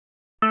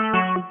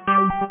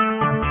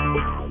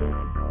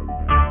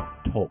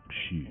Talk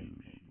Shoes.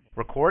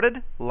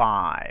 Recorded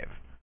live.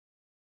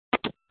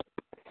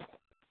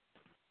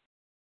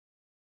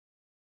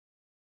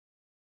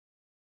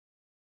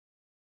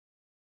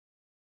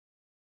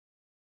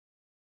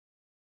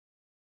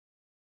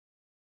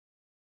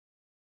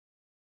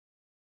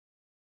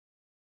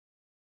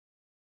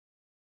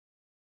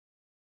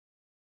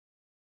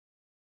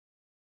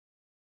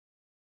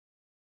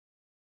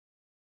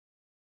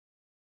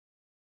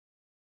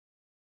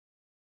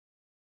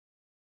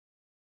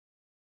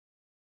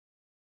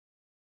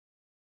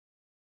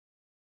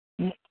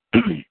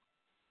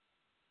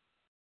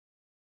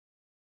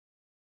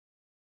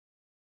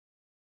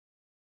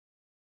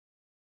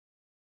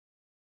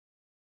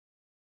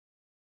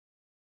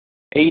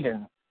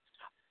 Aiden.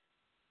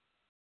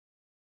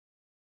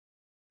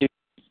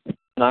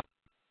 Not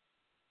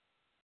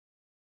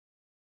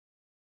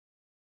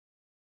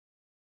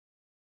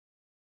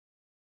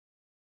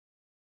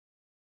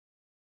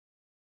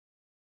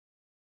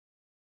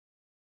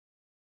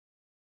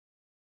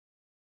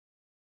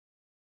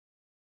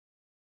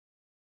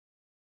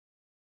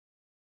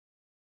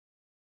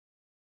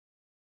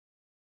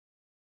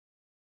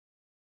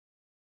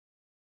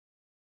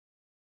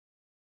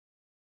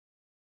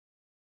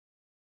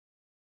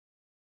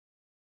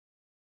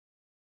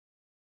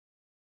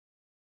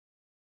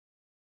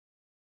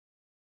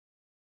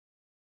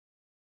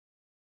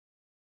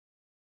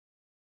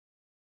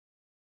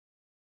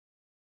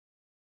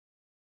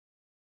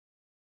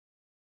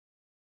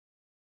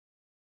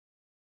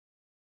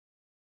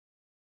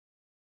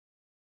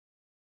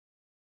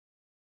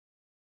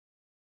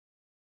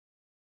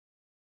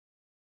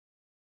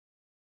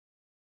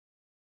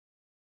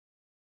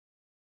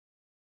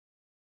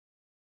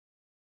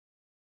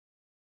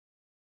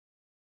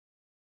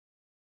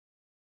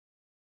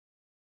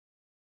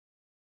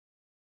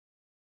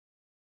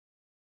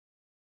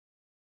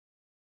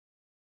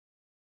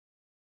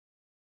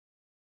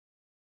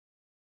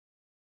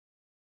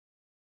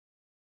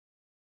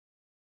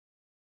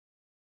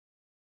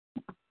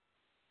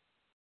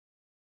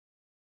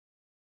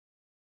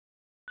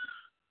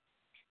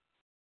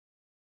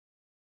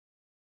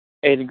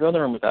Aiden, go in the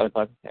room with Addie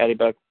Bug. Addie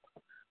Bug.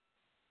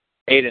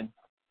 Aiden,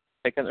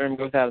 take in the room and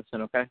go with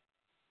Addison, okay?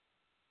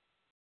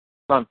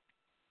 Come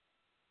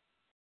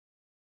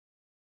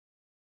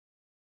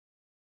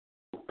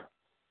on.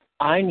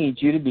 I need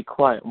you to be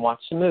quiet and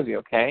watch the movie,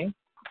 okay?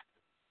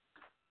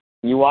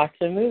 You watch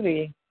the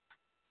movie.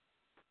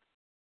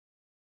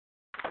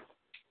 Come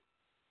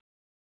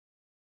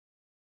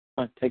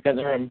on, take that in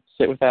the room.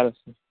 Sit with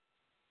Addison.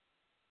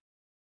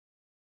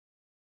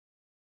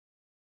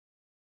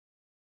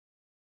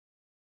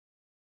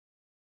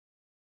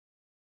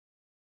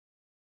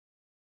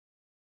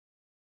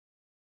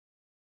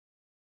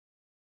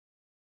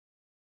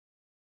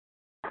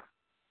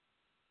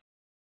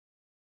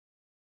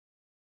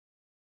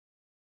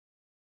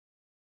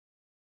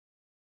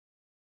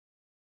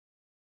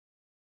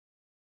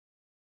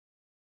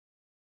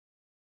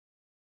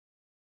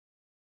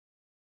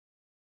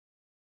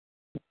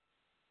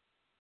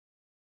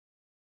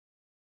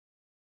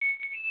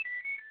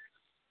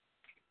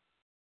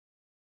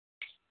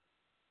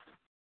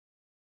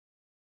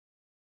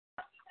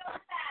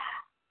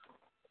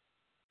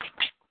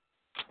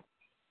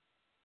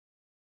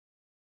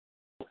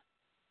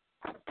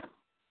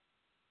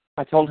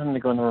 I told him to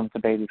go in the room with the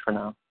baby for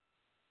now.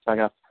 So I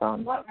got the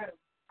phone. What room?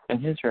 In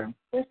his room.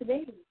 Where's the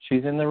baby?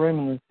 She's in the room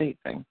in the seat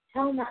thing.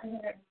 Tell him not to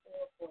hit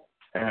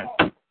her.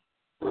 Alright.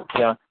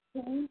 Yeah.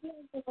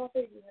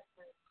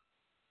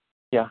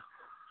 Yeah.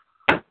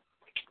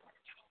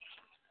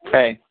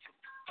 Hey,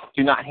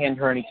 do not hand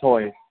her any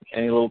toys,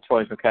 any little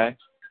toys, okay?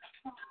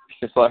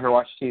 Just let her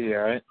watch TV,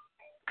 alright?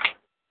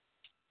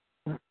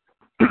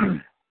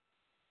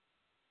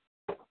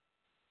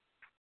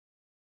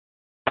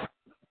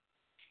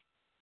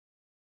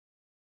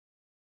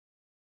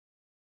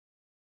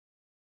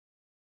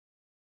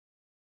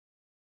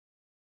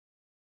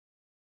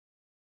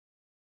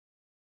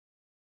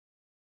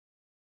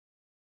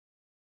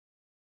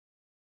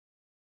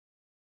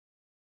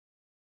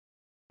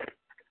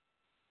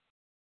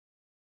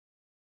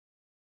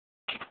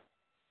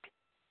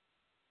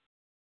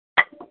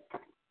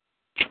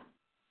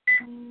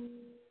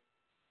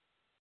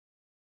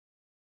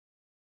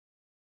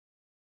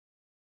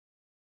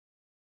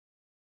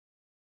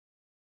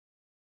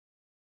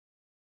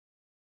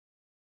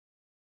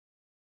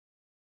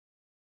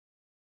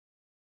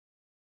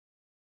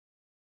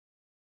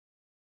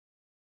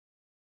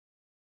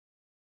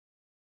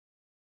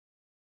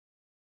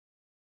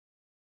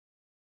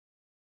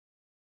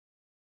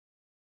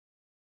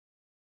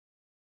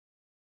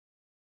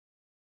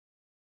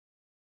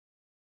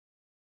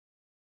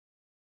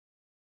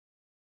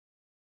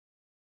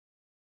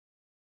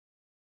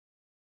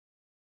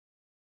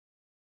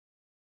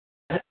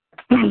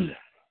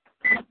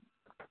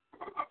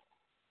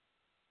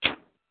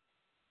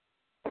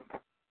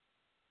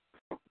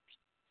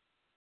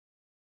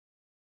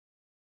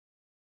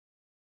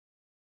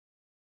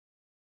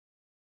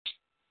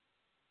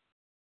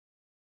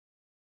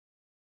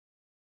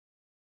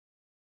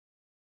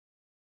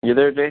 You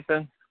there,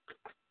 Jason?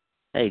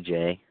 Hey,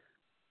 Jay.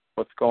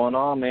 What's going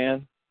on,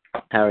 man?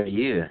 How are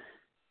you?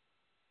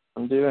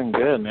 I'm doing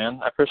good, man.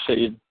 I appreciate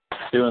you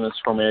doing this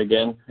for me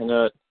again. I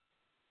know it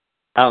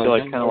Oh,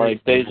 feels no kind of worries,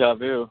 like deja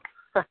vu.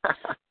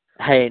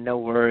 Hey, no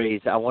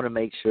worries. I want to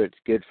make sure it's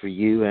good for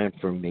you and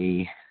for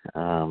me,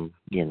 to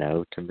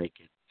make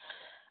it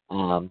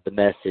the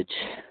message,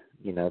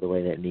 the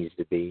way that it needs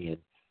to be.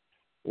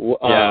 And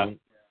Yeah.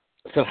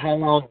 So how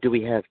long do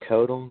we have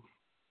total?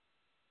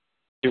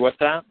 What's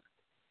that?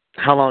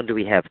 How long do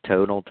we have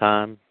total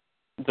time?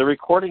 The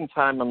recording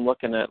time, I'm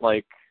looking at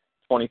like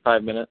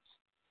 25 minutes.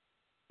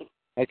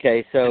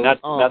 Okay, so and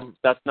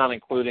that's not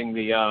including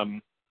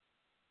the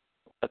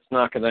that's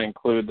not going to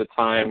include the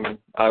time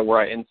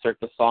where I insert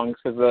the songs,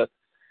 because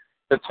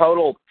the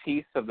total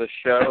piece of the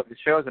show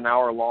is an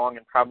hour long,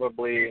 and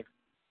probably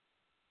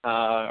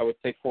I would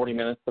say 40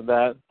 minutes of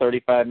that,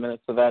 35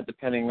 minutes of that,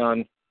 depending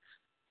on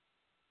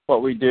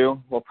what we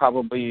do, will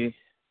probably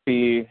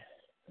be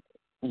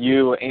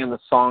you and the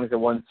songs that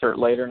we'll insert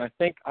later. And I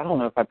don't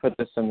know if I put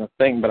this in the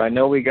thing, but I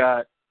know we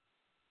got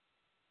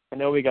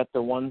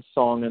the one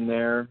song in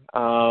there.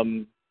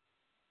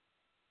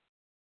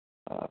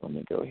 Let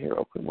me go here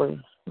open. Where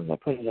did I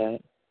put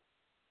it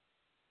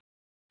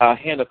at?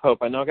 Hand of Hope.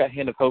 I know I got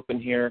Hand of Hope in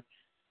here.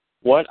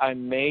 What I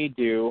may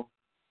do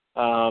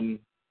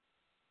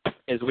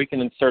is we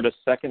can insert a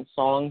second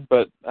song,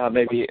 but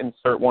maybe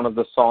insert one of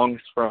the songs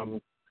from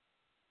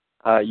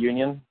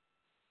Union,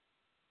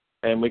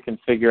 and we can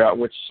figure out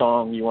which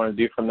song you want to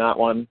do from that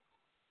one.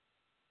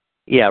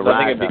 Yeah, so right.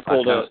 I think it'd be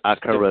cool I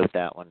co-wrote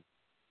that one.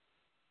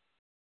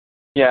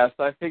 Yeah,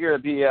 so I figure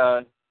it'd be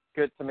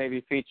good to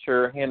maybe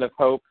feature Hand of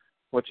Hope,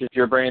 which is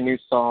your brand new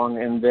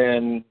song, and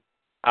then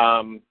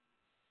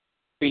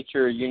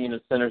feature Union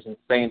of Sinners and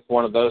Saints,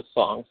 one of those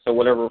songs. So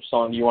whatever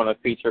song you want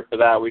to feature for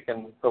that, we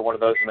can put one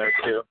of those in there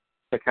too,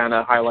 to kind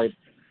of highlight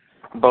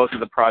both of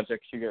the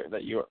projects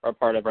that you are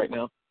part of right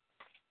now.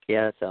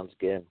 Yeah, that sounds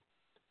good.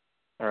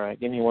 All right,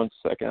 give me 1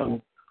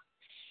 second.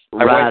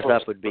 Rise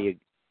Up would be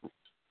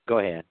go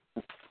ahead.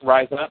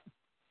 Rise Up?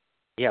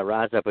 Yeah,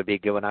 Rise Up would be a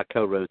good one. I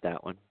co-wrote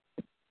that one.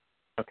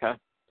 Okay.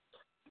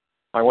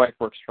 My wife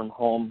works from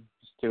home,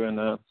 just doing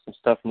some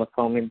stuff on the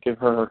phone. We can give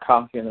her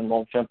coffee, and then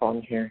we'll jump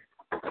on here.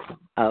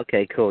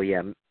 Okay, cool.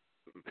 Yeah,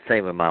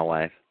 same with my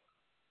wife.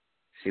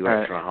 She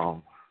works from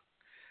home.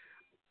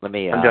 Let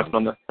me. I'm jumping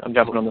on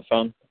the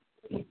phone.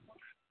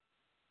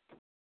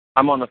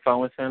 I'm on the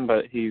phone with him,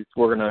 but I'm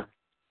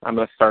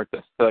gonna start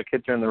this. The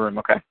kids are in the room.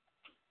 Okay.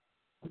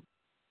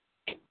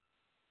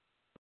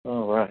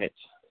 All right.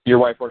 Your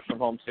wife works from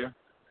home too?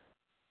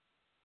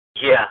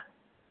 Yeah.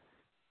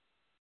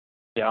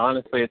 Yeah,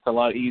 honestly, it's a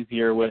lot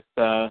easier with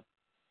my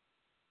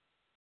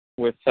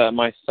son.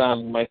 My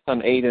son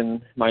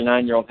Aiden, my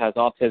 9-year-old, has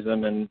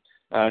autism, and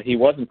he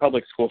was in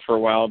public school for a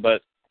while,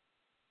 and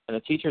the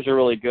teachers are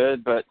really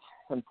good, but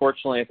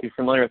unfortunately, if you're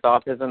familiar with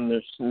autism,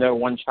 there's no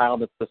one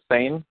child that's the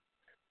same.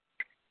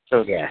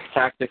 So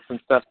tactics and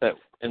stuff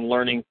and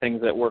learning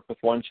things that work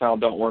with one child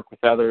don't work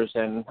with others,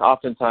 and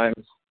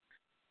oftentimes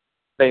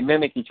they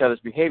mimic each other's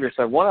behavior.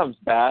 So if one of them's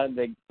bad,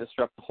 they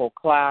disrupt the whole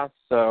class.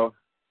 So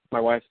my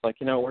wife's like,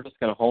 we're just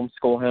going to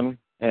homeschool him,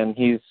 and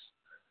he's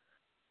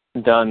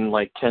done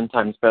like 10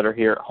 times better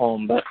here at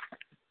home, but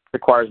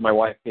requires my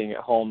wife being at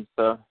home.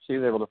 So she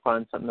was able to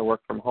find something to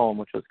work from home,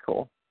 which was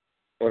cool.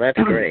 Well, that's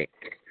great.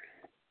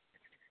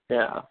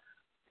 Yeah.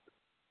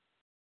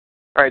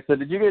 All right, so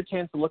did you get a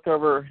chance to look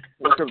over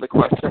the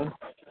question?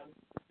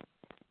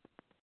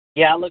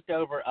 Yeah, I looked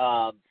over.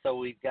 So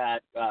we've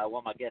got one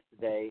of my guests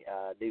today,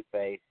 new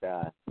face.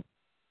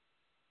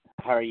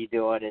 How are you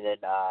doing? And then,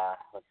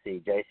 let's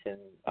see, Jason.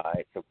 All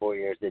right, so 4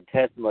 years. The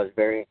testimony was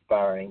very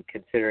inspiring,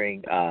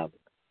 considering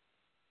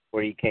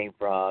where you came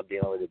from,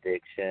 dealing with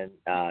addiction.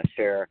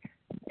 Share,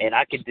 and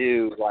I could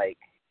do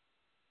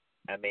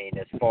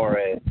as far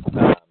as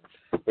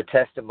the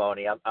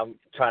testimony, I'm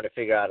trying to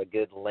figure out a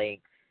good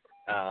length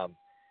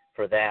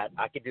for that.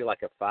 I could do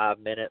like a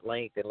 5-minute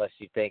length, unless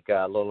you think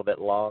a little bit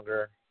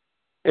longer.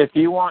 If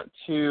you want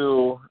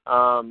to,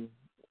 I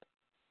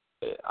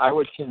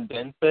would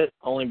condense it,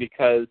 only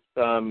because,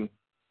 and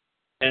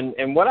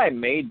what I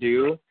may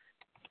do.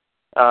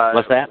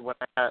 What's that?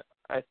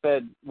 I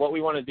said what we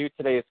want to do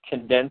today is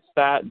condense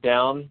that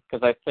down,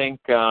 because I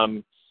think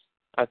 20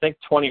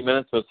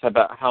 minutes was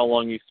about how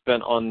long you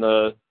spent on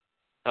the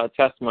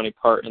testimony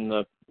part in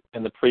the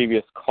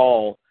previous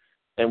call.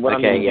 And what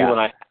I'm going to do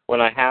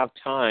when I have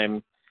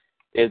time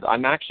is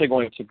I'm actually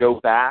going to go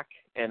back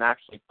and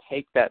actually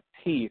take that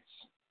piece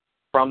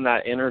from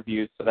that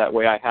interview, so that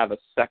way I have a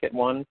second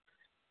one,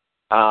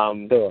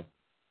 Sure.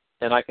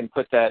 And I can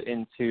put that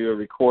into a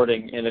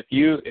recording. And if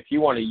you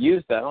want to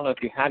use that, I don't know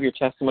if you have your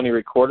testimony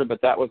recorded,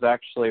 but that was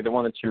actually the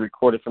one that you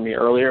recorded for me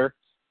earlier.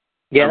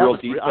 Yeah, I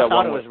thought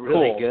it was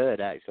really cool. good,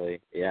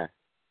 actually. Yeah,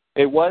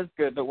 it was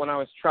good. But when I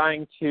was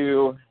trying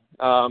to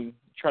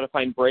try to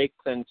find breaks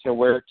into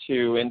where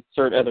to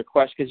insert other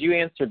questions, because you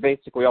answered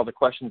basically all the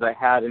questions I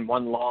had in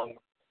one long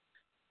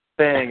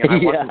thing, and I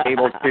wasn't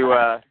able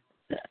to.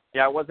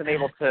 Yeah, I wasn't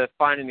able to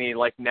find any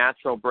like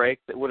natural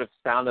breaks. It would have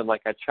sounded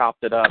like I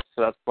chopped it up.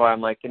 So that's why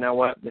I'm like, you know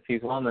what? If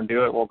he's willing to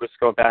do it, we'll just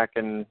go back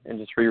and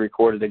just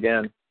re-record it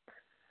again.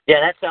 Yeah,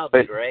 that sounds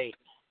great.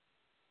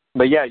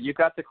 But yeah, you've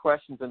got the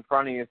questions in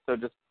front of you, so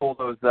just pull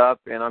those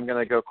up, and I'm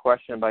going to go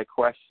question by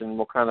question.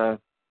 We'll kind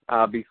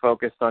of be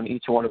focused on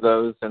each one of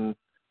those, and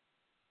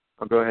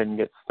I'll go ahead and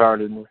get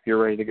started if you're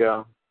ready to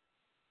go.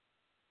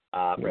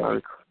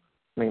 Ready.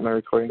 Make my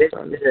recording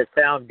started. Does it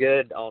sound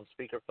good on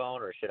speakerphone,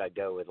 or should I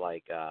go with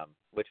like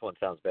which one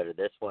sounds better?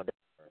 This one?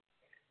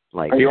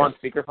 Are you on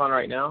speakerphone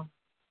right now?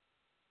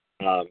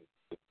 I'm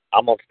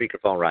on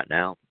speakerphone right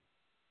now.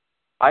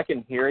 I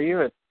can hear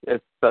you.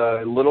 It's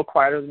a little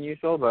quieter than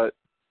usual, but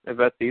if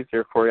that's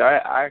easier for you,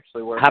 I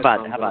actually wear. How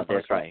about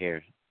this right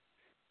here?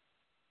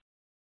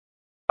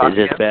 Is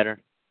this better?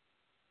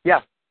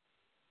 Yeah.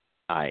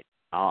 All right,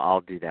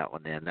 I'll do that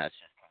one then. That's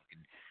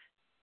just.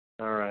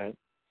 All right.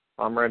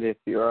 I'm ready if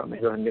you are. Let me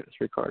go ahead and get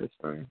this recorded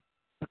for you.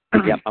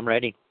 Yep, I'm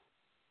ready.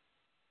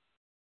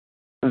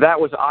 That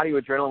was Audio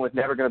Adrenaline with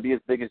Never Gonna Be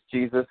As Big As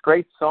Jesus.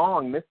 Great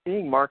song. Miss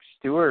seeing Mark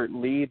Stewart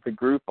lead the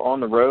group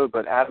on the road,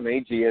 but Adam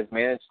Agee has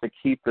managed to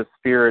keep the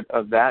spirit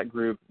of that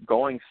group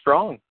going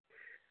strong.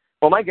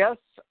 Well, my guest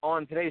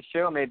on today's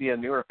show may be a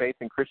newer face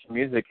in Christian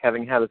music,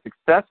 having had a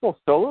successful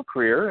solo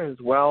career as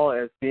well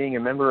as being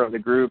a member of the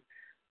group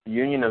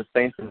Union of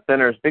Saints and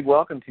Sinners. Big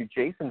welcome to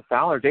Jason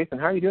Fowler. Jason,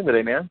 how are you doing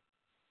today, man?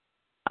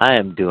 I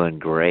am doing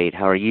great.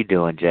 How are you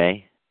doing,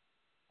 Jay?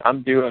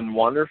 I'm doing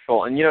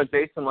wonderful. And, you know,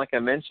 Jason, like I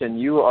mentioned,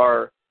 you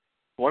are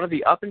one of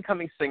the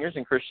up-and-coming singers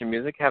in Christian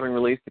music, having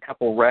released a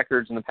couple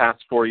records in the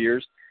past 4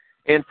 years.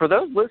 And for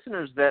those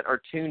listeners that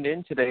are tuned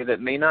in today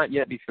that may not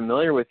yet be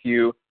familiar with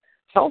you,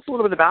 tell us a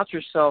little bit about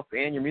yourself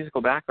and your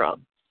musical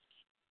background.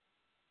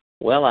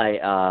 Well,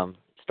 I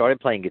started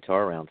playing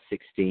guitar around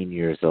 16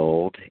 years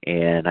old,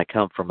 and I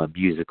come from a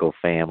musical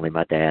family.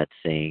 My dad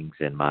sings,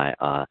 and my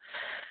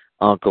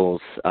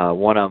uncles,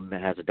 one of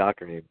them has a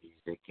doctorate in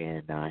music,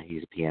 and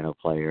he's a piano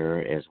player,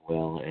 as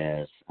well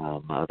as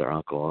my other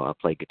uncle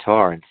played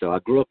guitar. And so I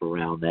grew up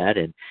around that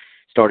and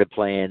started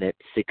playing at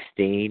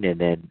 16,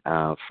 and then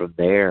from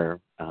there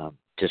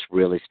just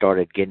really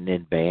started getting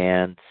in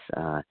bands.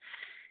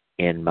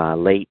 In my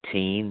late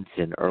teens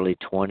and early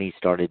 20s,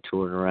 started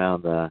touring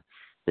around the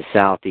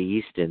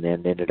Southeast, and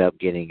then ended up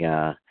getting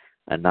a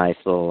nice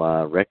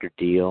little record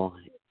deal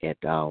at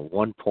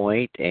one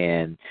point,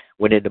 and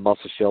went into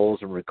Muscle Shoals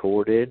and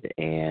recorded.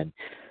 And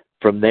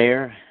from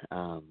there,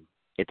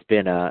 it's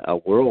been a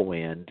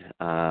whirlwind,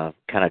 kind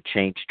of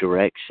changed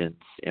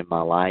directions in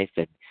my life,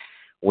 and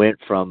went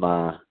from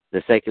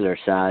the secular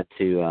side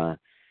to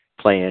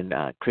playing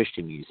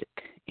Christian music.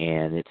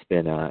 And it's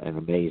been an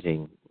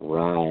amazing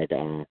ride.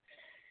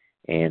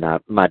 And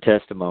my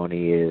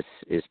testimony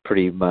is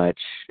pretty much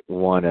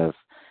one of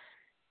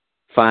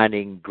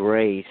finding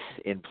grace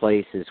in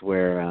places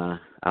where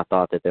I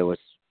thought that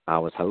I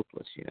was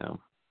hopeless, you know.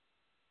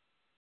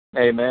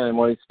 Amen. And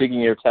when speaking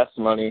of your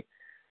testimony,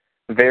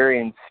 very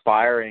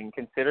inspiring,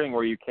 considering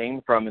where you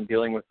came from and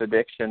dealing with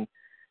addiction.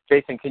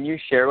 Jason, can you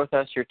share with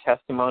us your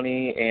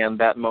testimony and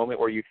that moment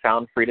where you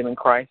found freedom in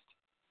Christ?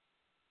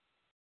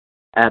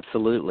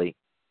 Absolutely.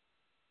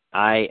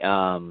 I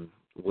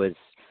was,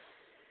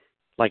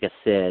 like I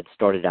said,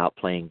 started out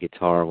playing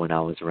guitar when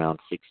I was around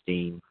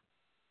 16,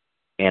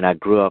 and I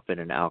grew up in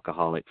an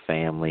alcoholic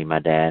family. My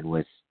dad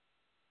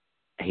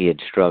he had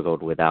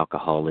struggled with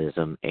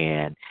alcoholism,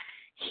 and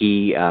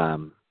he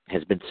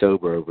has been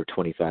sober over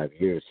 25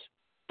 years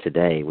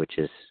today, which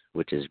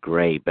is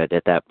great. But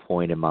at that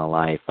point in my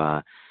life,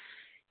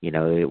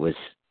 it was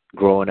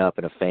growing up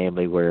in a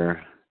family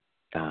where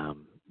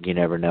you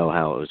never know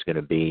how it was going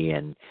to be,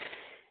 and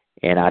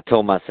I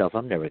told myself,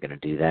 I'm never going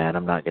to do that.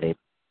 I'm not going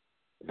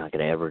to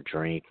ever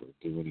drink or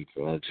do any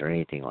drugs or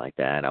anything like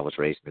that. I was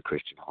raised in a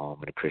Christian home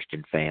and a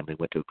Christian family,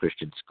 went to a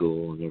Christian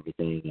school and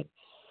everything. And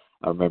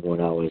I remember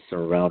when I was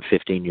around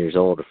 15 years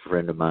old, a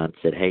friend of mine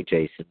said, "Hey,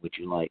 Jason, would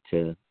you like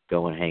to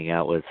go and hang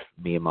out with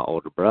me and my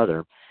older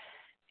brother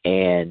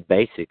and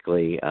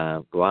basically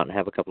go out and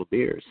have a couple of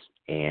beers?"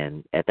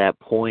 And at that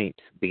point,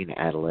 being an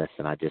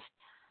adolescent,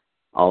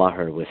 all I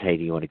heard was, "Hey,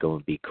 do you want to go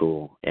and be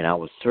cool?" And I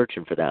was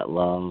searching for that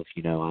love.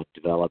 I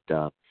developed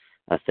a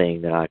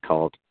thing that I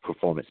called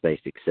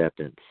performance-based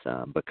acceptance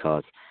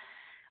because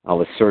I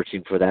was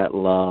searching for that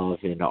love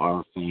in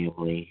our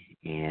family,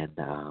 and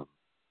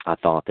I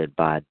thought that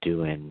by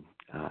doing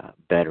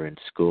better in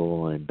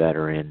school and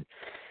better in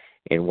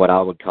what I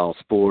would call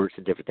sports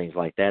and different things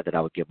like that, that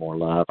I would get more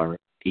love. I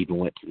even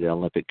went to the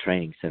Olympic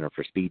Training Center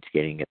for speed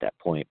skating at that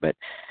point. But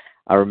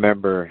I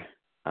remember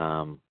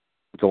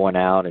going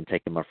out and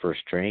taking my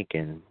first drink,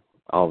 and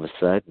all of a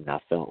sudden I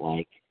felt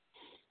like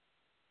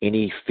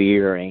any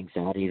fear or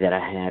anxiety that I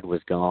had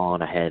was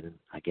gone. I had,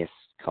 I guess,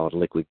 called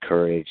liquid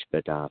courage,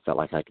 but I felt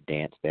like I could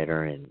dance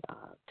better and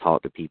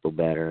talk to people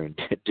better and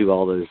do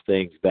all those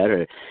things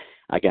better.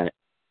 I got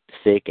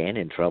sick and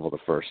in trouble the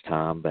first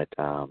time, but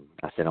I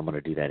said I'm going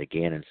to do that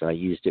again, and so I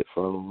used it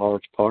for a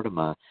large part of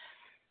my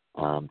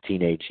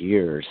teenage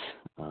years.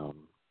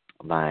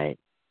 My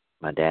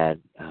dad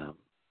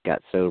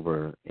got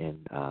sober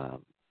in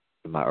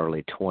my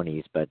early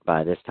 20s, but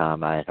by this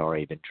time I had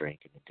already been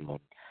drinking and doing,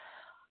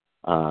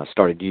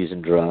 started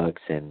using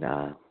drugs and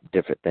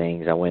different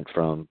things. I went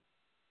from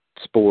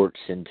sports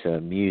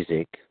into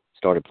music,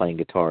 started playing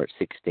guitar at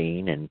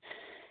 16, and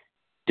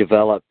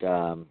developed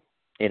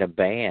in a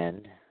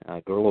band,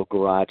 a little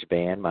garage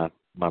band.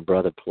 My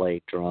brother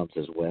played drums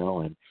as well,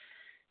 and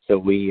so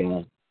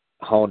we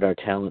honed our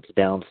talents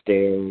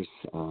downstairs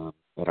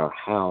at our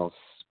house,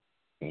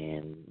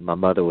 and my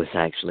mother was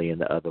actually in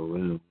the other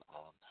room.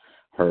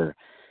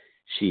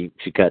 She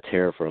cuts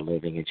hair for a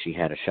living, and she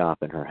had a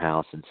shop in her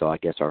house, and so I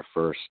guess our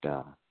first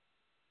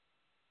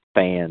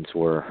fans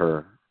were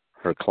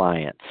her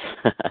clients.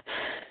 I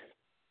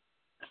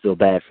feel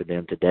bad for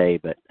them today,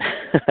 but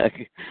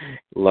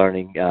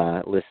listening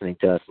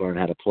to us learn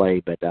how to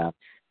play. But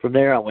from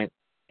there, I went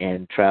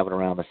and traveled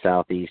around the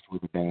Southeast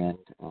with a band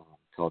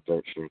called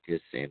Dirt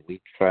Circus, and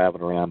we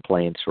traveled around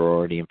playing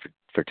sorority and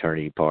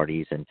fraternity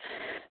parties. And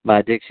my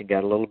addiction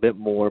got a little bit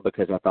more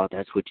because I thought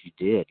that's what you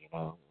did, It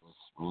was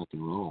rock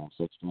and roll,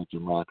 sex, drugs,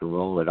 and rock and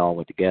roll. It all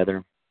went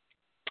together.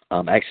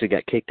 Actually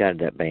got kicked out of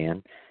that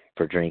band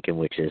for drinking,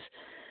 which is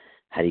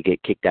how do you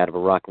get kicked out of a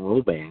rock and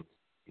roll band?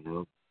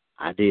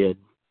 I did.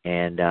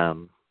 And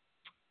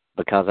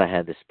because I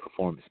had this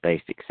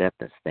performance-based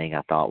acceptance thing,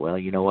 I thought, well,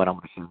 you know what,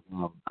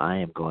 I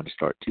am going to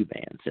start two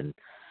bands. And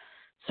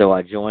so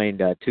I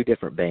joined two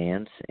different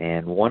bands,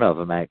 and one of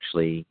them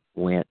actually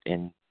went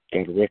and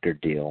got a record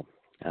deal.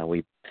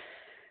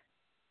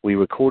 We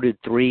recorded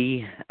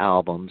 3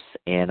 albums,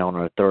 and on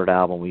our third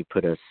album, we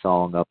put a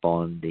song up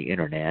on the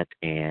internet,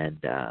 and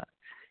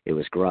it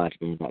was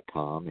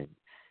GarageBand.com, and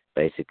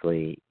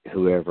basically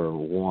whoever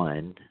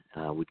won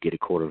would get a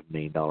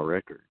 $250,000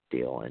 record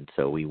deal, and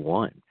so we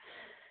won.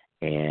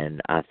 And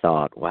I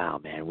thought,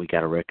 wow, man, we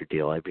got a record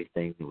deal.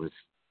 Everything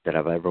that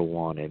I've ever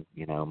wanted,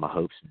 my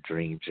hopes and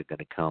dreams are going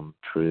to come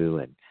true.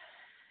 And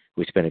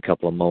we spent a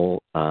couple of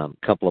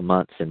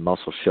months in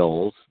Muscle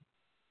Shoals,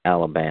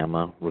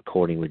 Alabama,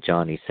 recording with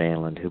Johnny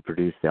Sandlin, who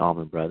produced the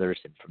Allman Brothers.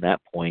 And from that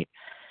point,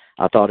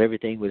 I thought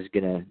everything was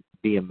going to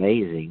be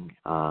amazing.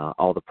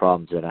 All the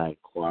problems that I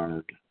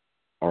acquired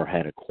or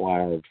had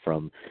acquired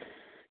from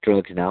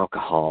drugs and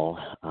alcohol,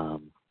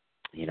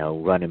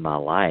 running my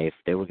life,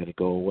 they were going to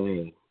go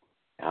away.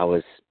 I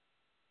was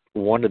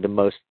one of the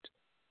most,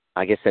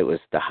 I guess it was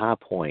the high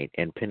point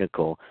and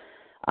pinnacle,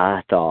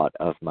 I thought,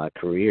 of my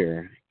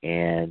career,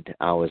 and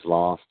I was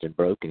lost and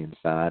broken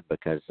inside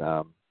because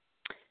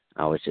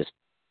I was just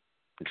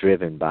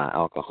driven by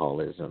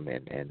alcoholism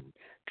and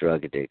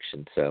drug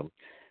addiction. So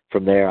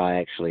from there, I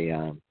actually,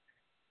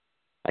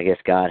 I guess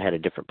God had a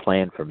different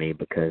plan for me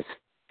because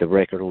the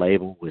record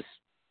label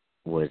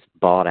was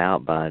bought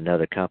out by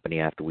another company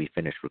after we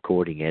finished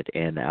recording it,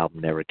 and the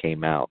album never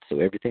came out. So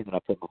everything that I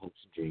put my hopes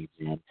and dreams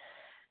in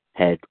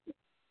had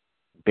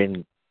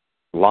been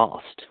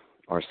lost,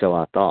 or so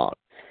I thought.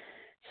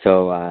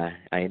 So I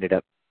ended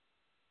up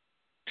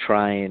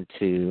trying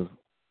to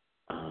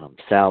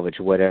salvage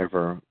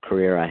whatever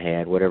career I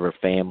had, whatever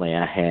family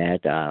I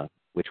had,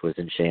 which was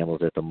in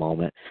shambles at that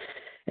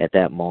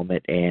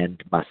moment,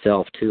 and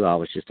myself too. I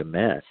was just a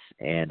mess.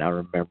 And I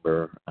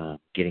remember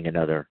getting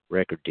another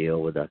record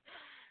deal with a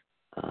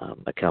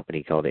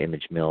company called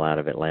Image Mill out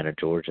of Atlanta,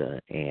 Georgia,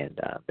 and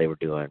they were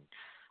doing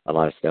a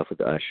lot of stuff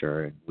with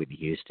Usher and Whitney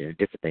Houston and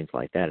different things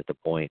like that at the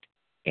point.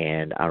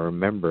 And I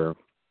remember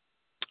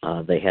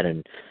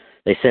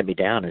they sent me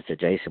down and said,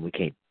 Jason, we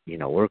can't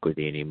work with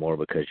you anymore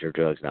because your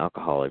drugs and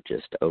alcohol have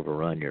just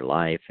overrun your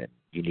life and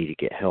you need to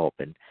get help.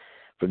 And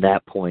from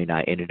that point,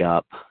 I ended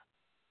up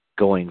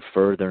going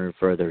further and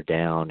further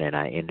down, and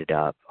I ended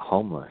up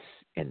homeless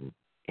in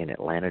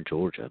Atlanta,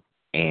 Georgia.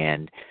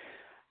 And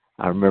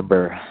I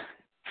remember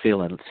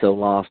feeling so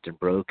lost and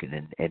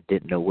broken and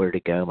didn't know where to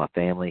go. My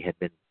family had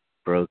been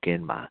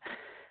broken. My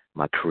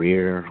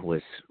career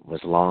was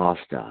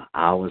lost.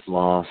 I was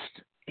lost,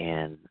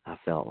 and I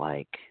felt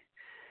like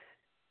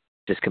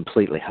just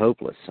completely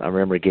hopeless. I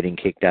remember getting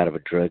kicked out of a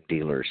drug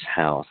dealer's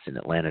house in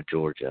Atlanta,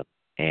 Georgia,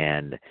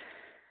 and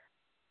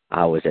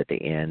I was at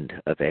the end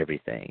of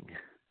everything.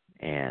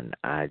 And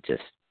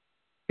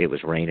it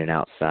was raining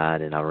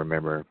outside, and I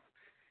remember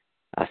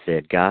I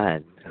said,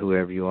 God,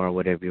 whoever you are,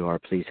 whatever you are,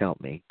 please help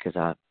me, because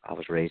I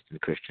was raised in a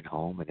Christian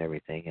home and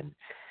everything, and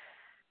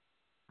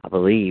I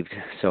believed,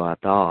 so I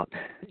thought.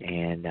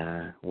 And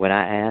when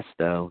I asked,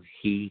 though,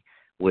 he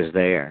was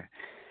there.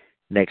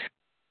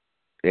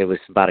 It was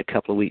about a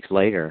couple of weeks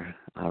later,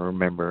 I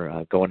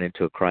remember going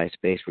into a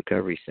Christ-based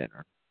recovery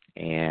center,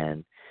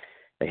 and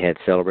they had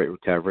Celebrate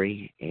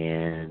Recovery,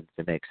 and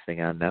the next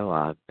thing I know,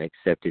 I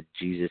accepted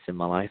Jesus in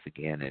my life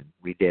again and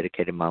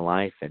rededicated my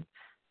life. And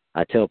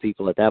I tell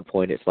people at that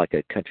point, it's like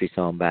a country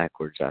song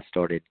backwards. I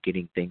started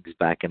getting things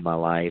back in my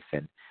life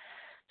and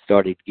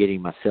started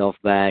getting myself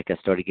back. I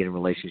started getting a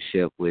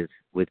relationship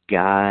with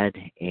God,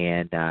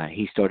 and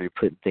he started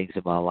putting things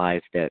in my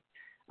life that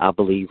I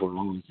believe were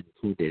always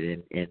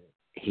included, and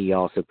he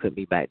also put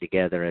me back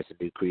together as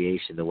a new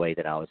creation the way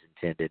that I was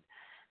intended.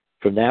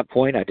 From that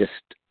point,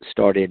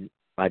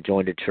 I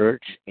joined a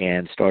church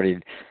and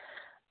started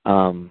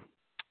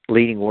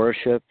leading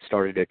worship,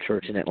 started a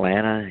church in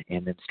Atlanta,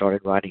 and then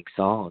started writing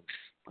songs.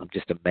 I'm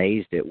just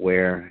amazed at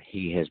where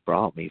he has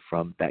brought me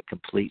from that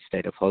complete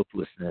state of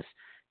hopelessness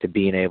to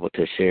being able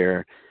to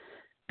share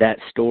that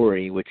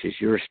story, which is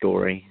your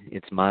story.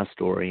 It's my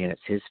story, and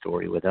it's his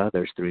story with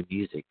others through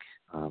music,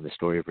 the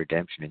story of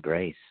redemption and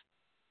grace.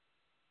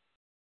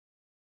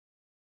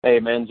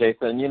 Amen,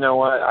 Jason. You know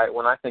what?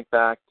 When I think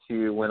back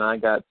to when I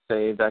got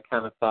saved, I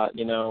kind of thought,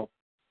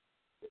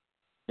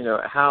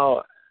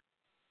 how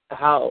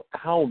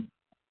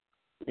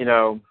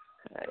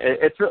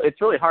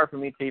it's really hard for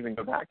me to even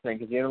go back to that,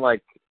 because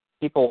like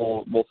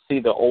people will see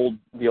the old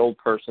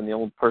person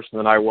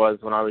that I was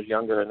when I was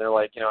younger, and they're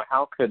like,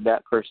 how could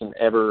that person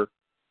ever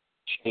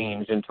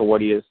change into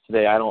what he is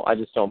today? I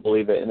just don't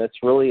believe it, and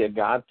it's really a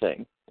God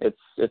thing.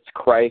 It's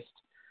Christ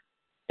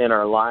in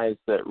our lives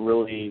that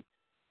really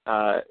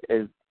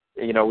is.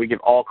 We give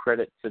all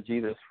credit to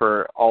Jesus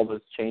for all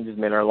those changes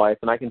made in our life,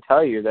 and I can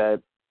tell you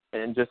that,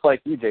 and just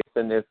like you,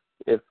 Jason,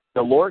 if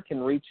the Lord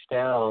can reach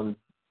down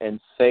and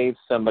save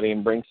somebody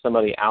and bring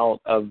somebody out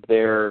of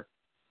their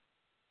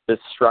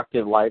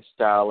destructive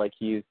lifestyle like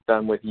he's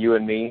done with you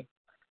and me,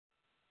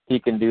 he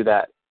can do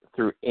that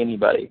through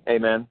anybody.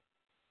 Amen.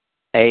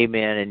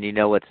 Amen. And you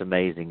know what's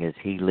amazing is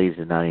he leaves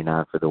the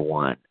 99 for the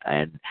one.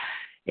 And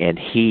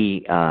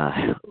he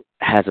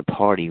has a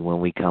party when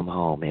we come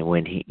home. And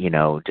when he,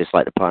 just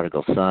like the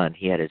prodigal son,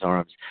 he had his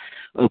arms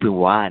open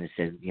wide and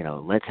said,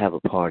 let's have a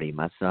party.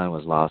 My son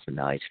was lost, but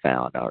now he's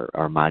found.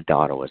 Or my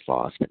daughter was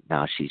lost, but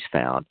now she's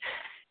found.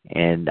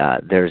 And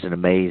there's an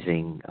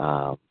amazing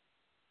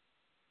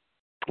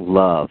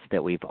love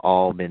that we've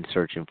all been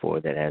searching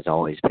for that has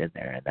always been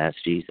there, and that's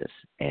Jesus.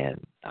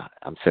 And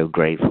I'm so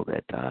grateful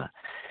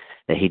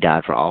that he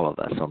died for all of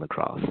us on the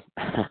cross.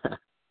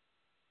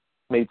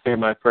 Me too,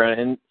 my friend.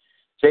 And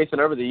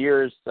Jason, over the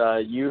years,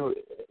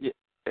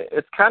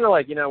 it's kind of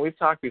like, we've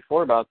talked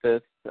before about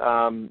this.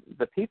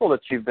 The people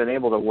that you've been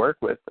able to work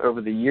with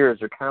over the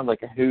years are kind of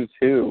like a who's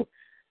who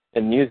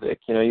in music.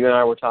 You and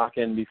I were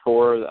talking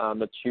before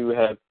that you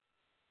have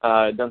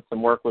done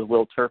some work with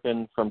Will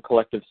Turpin from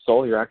Collective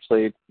Soul. You're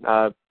actually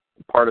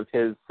part of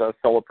his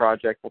solo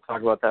project. We'll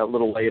talk about that a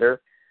little later.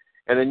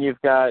 And then you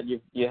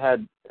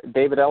had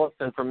David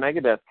Ellison from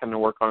Megadeth come to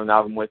work on an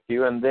album with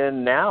you. And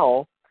then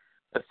now,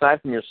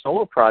 aside from your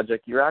solo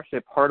project, you're actually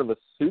a part of a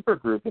super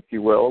group, if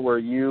you will, where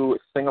you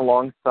sing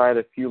alongside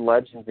a few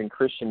legends in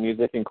Christian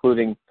music,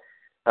 including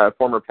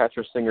former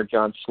Petra singer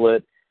John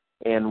Schlitt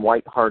and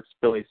White Heart's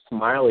Billy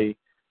Smiley.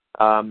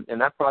 And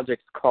that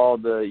project's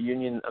called the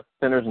Union of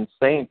Sinners and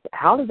Saints.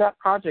 How did that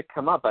project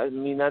come up? I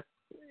mean,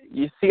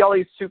 you see all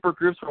these super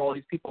groups where all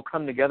these people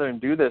come together and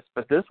do this,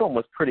 but this one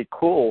was pretty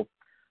cool,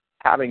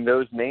 having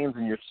those names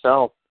and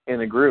yourself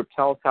in a group.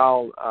 Tell us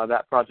how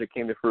that project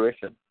came to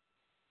fruition.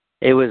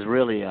 It was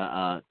really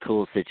a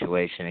cool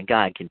situation, and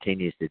God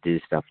continues to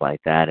do stuff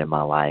like that in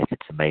my life.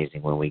 It's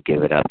amazing when we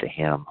give it up to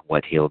Him,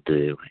 what He'll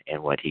do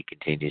and what He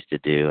continues to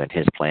do and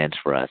His plans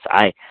for us.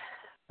 I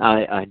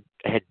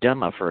had done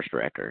my first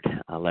record,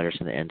 Letters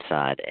from the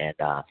Inside, and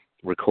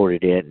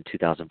recorded it in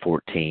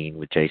 2014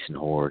 with Jason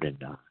Horde,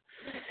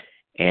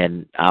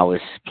 and I was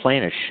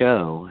playing a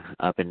show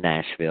up in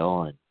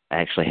Nashville, and I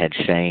actually had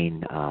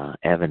Shane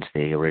Evans,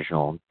 the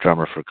original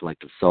drummer for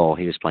Collective Soul.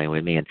 He was playing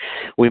with me, and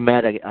we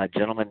met a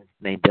gentleman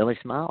named Billy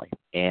Smiley,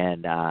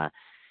 and at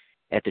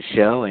the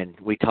show, and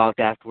we talked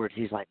afterwards.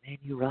 He's like, "Man,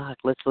 you rock!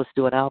 Let's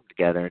do an album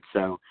together." And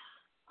so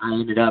I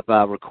ended up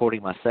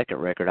recording my second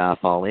record, "I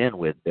Fall In,"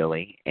 with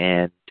Billy,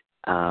 and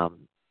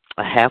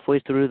halfway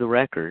through the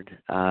record,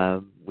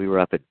 we were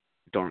up at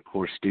Dark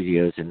Horse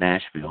Studios in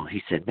Nashville.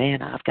 He said,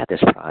 "Man, I've got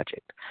this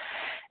project.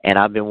 And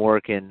I've been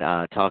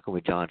talking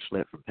with John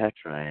Schlitt from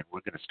Petra, and we're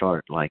going to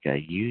start like a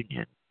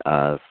union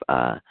of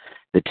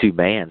the two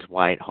bands,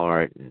 White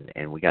Heart,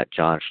 and we got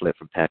John Schlitt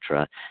from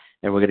Petra.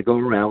 And we're going to go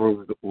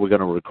around, we're going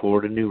to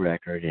record a new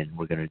record, and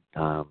we're going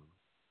to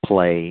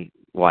play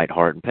White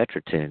Heart and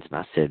Petra tunes." And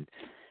I said,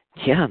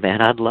 "Yeah,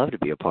 man, I'd love to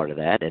be a part of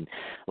that." And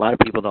a lot of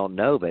people don't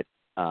know, but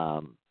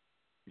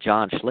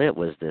John Schlitt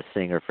was the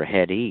singer for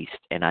Head East,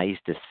 and I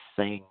used to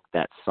sing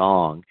that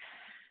song.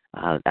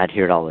 I'd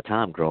hear it all the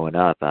time growing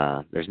up.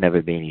 There's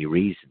never been any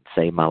reason,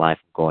 save my life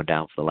from going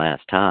down for the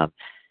last time.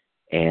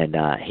 And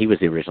he was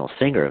the original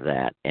singer of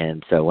that.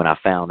 And so when I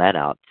found that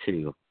out,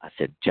 too, I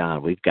said,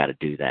 "John, we've got to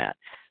do that."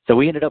 So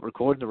we ended up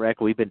recording the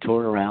record. We've been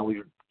touring around.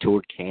 We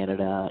toured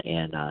Canada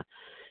and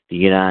the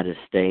United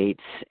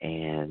States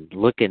and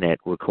looking at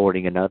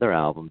recording another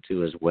album,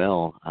 too, as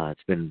well.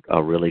 It's been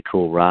a really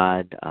cool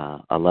ride.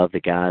 I love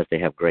the guys. They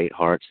have great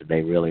hearts, and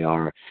they really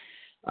are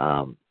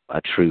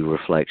a true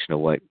reflection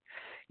of what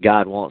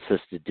God wants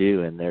us to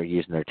do, and they're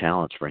using their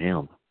talents for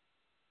Him.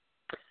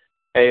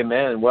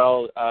 Amen.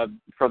 Well,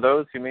 for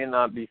those who may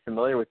not be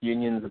familiar with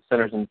Unions of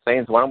Sinners and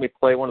Saints, why don't we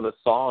play one of the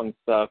songs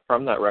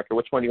from that record?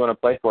 Which one do you want to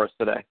play for us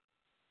today?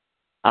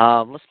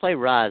 Let's play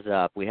Rise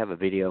Up. We have a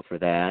video for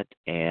that,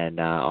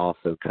 and I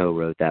also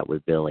co-wrote that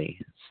with Billy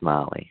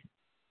Smiley.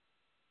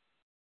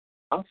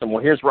 Awesome.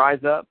 Well, here's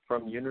Rise Up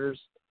from Uners.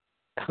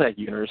 Let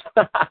me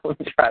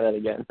try that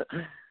again.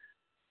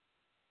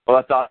 Well,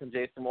 that's awesome,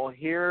 Jason. Well,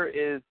 here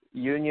is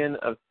Union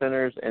of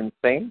Sinners and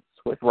Saints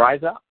with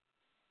Rise Up.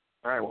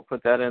 All right, we'll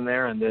put that in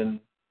there, and then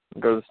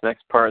go to this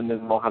next part, and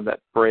then we'll have that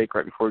break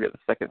right before we get the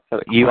second set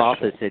of questions. You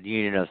also said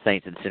Union of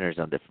Saints and Sinners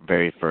on the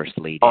very first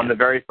lead. On the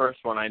very first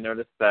one, I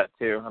noticed that,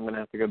 too. I'm going to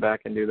have to go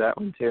back and do that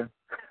one, too.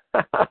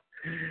 I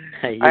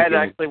had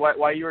actually,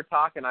 while you were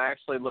talking, I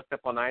actually looked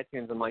up on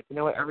iTunes. I'm like, you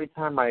know what? Every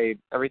time I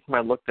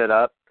looked it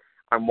up,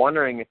 I'm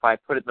wondering if I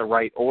put it in the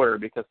right order,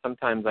 because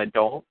sometimes I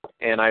don't.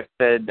 And I've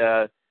said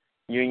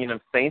Union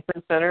of Saints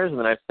and Sinners, and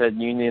then I've said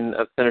Union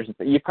of Sinners and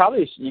Saints.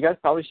 You guys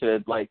probably should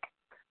have like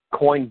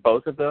coined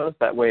both of those.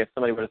 That way, if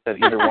somebody would have said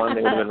either one,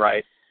 they would have been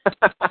right.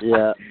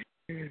 Yeah.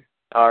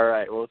 All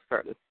right. We'll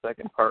start this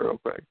second part real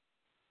quick.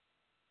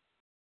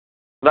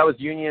 That was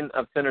Union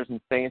of Sinners and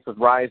Saints with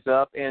Rise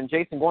Up. And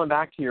Jason, going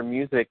back to your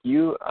music,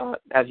 you,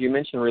 as you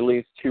mentioned,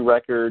 released 2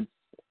 records,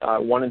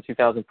 one in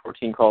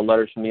 2014 called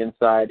Letters from the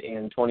Inside,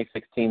 and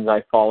 2016's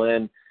I Fall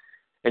In.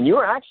 And you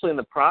are actually in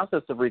the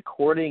process of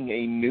recording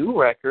a new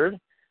record.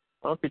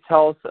 Why don't you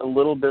tell us a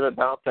little bit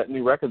about that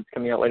new record that's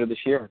coming out later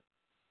this year?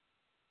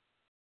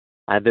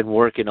 I've been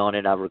working on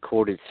it. I've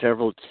recorded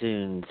several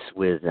tunes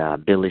with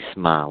Billy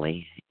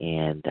Smiley,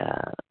 and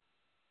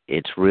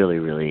it's really,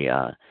 really,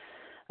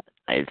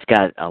 it's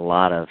got a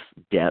lot of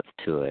depth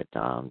to it.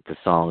 The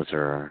songs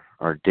are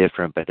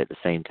different, but at the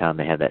same time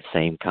they have that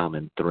same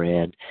common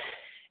thread.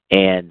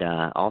 And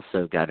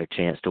also got a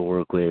chance to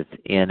work with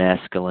Ian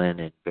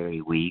Eskelin and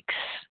Barry Weeks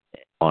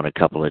on a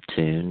couple of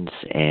tunes,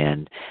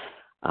 and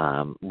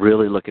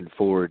really looking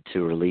forward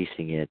to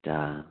releasing it.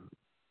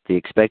 The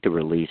expected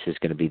release is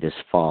going to be this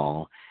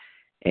fall,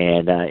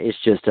 and it's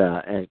just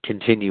a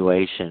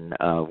continuation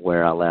of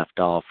where I left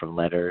off from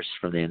Letters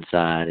from the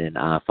Inside and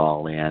I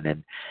Fall In,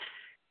 and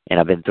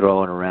I've been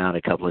throwing around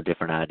a couple of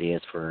different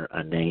ideas for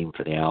a name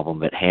for the album,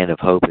 but Hand of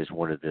Hope is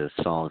one of the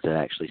songs that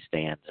actually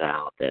stands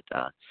out, that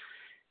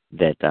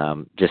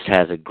just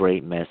has a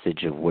great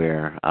message of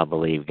where I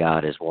believe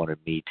God has wanted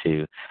me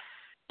to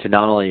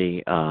not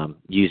only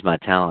use my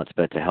talents,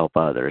 but to help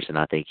others. And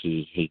I think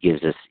he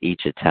gives us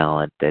each a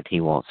talent that he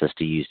wants us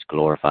to use to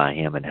glorify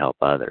him and help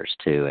others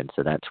too. And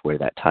so that's where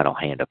that title,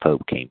 Hand of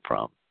Hope, came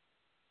from.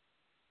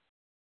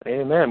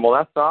 Amen. Well,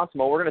 that's awesome.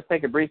 Well, we're going to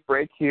take a brief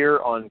break here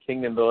on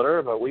Kingdom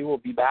Builder, but we will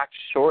be back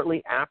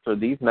shortly after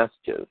these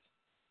messages.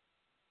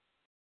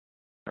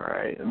 All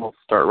right, and we'll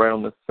start right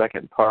on the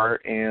second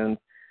part. And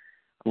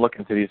I'm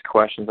looking through these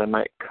questions. I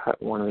might cut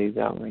one of these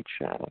out. Let me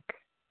check.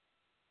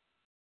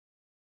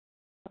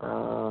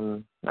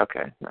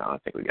 Okay, no, I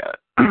think we got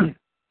it.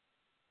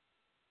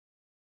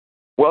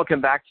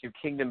 Welcome back to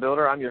Kingdom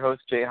Builder. I'm your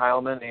host, Jay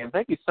Heilman, and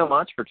thank you so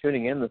much for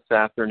tuning in this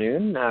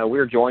afternoon.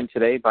 We're joined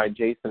today by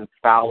Jason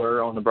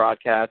Fowler on the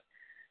broadcast.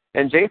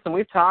 And Jason,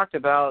 we've talked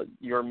about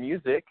your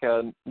music,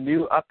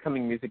 new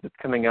upcoming music that's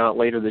coming out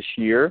later this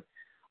year.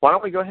 Why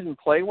don't we go ahead and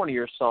play one of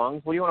your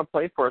songs? What do you want to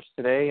play for us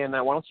today? And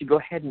why don't you go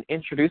ahead and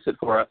introduce it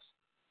for us?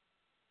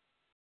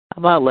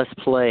 How about let's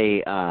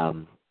play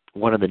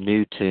one of the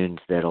new tunes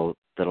that'll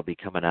be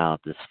coming out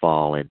this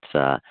fall.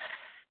 It's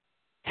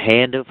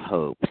Hand of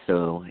Hope.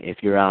 So if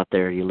you're out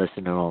there, you're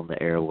listening on the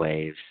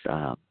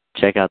airwaves,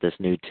 check out this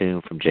new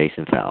tune from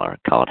Jason Fowler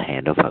called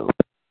Hand of Hope.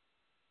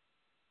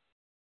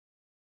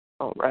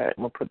 All right,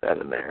 we'll put that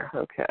in there.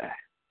 Okay.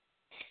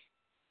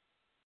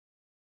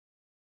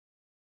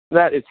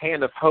 That is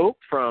Hand of Hope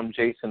from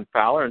Jason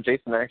Fowler, and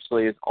Jason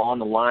actually is on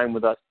the line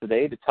with us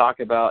today to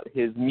talk about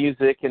his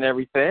music and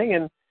everything.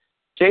 And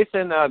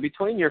Jason,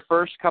 between your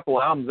first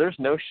couple albums, there's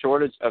no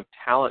shortage of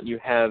talent you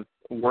have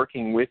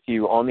working with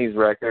you on these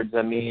records.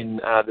 I mean,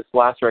 this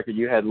last record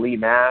you had Lee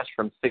Nash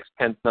from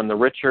Sixpence None the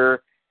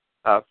Richer,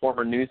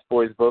 former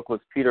Newsboys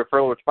vocalist Peter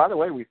Furler, which, by the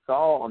way, we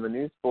saw on the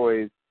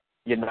Newsboys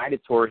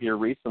United tour here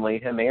recently.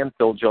 Him and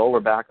Phil Joel were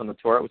back on the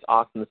tour. It was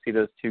awesome to see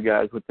those two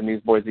guys with the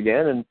Newsboys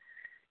again. And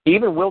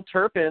even Will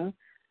Turpin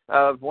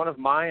of one of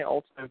my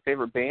ultimate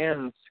favorite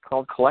bands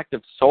called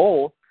Collective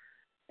Soul.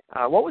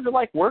 What was it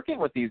like working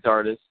with these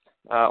artists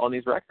on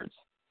these records?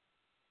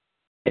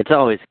 It's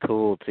always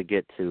cool to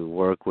get to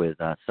work with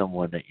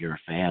someone that you're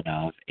a fan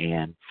of.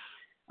 And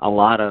a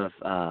lot of,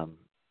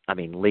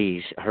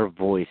 Lee, her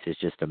voice is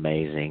just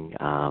amazing,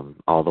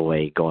 all the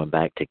way going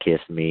back to Kiss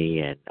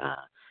Me. And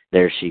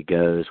There She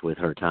Goes with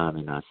her time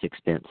in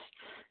Sixpence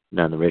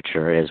None the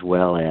Richer, as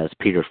well as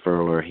Peter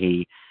Furler.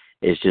 He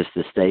is just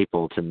the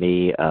staple to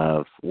me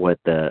of what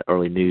the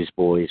early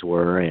Newsboys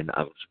were, and it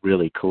was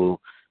really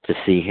cool to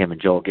see him and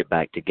Joel get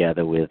back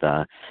together with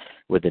the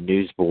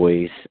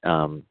Newsboys.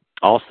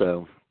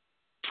 Also,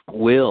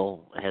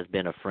 Will has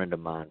been a friend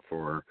of mine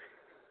for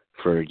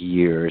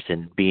years,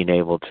 and being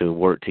able to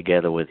work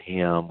together with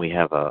him, we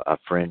have a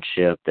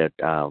friendship that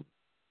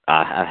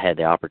I had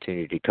the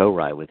opportunity to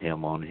co-write with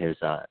him on his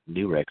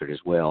new record as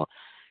well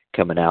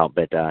coming out.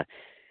 But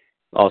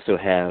also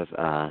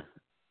have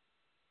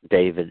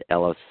David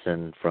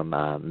Ellefson from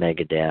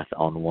Megadeth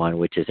on one,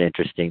 which is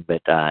interesting,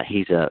 but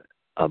he's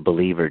a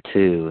believer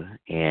too,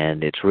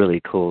 and it's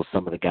really cool.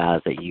 Some of the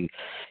guys that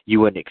you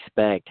wouldn't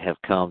expect have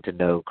come to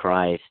know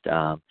Christ,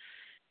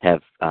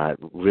 have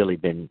really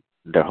been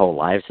their whole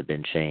lives have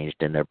been changed,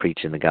 and they're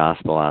preaching the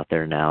gospel out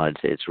there now.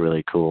 It's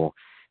really cool.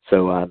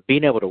 So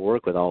being able to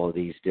work with all of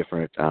these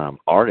different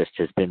artists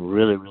has been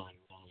really, really,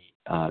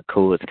 really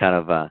cool. It's kind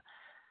of I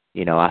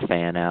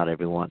fan out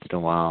every once in a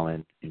while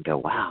and go,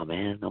 wow,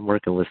 man, I'm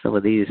working with some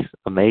of these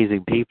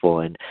amazing people,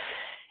 and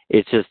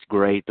it's just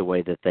great the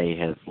way that they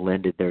have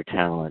lended their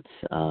talents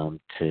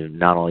to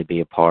not only be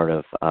a part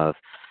of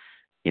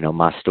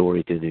my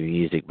story through the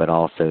music, but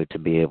also to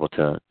be able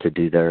to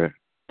do their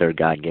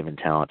God-given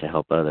talent to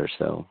help others.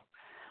 So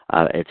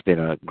it's been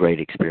a great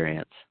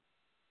experience.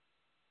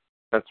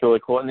 That's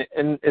really cool.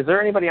 And is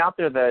there anybody out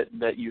there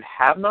that you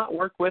have not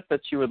worked with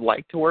that you would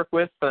like to work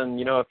with, and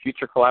a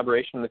future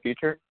collaboration in the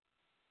future?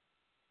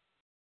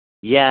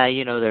 Yeah,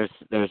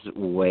 there's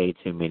way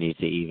too many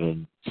to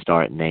even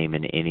start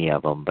naming any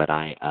of them. But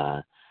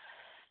I've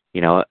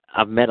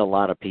met a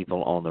lot of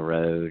people on the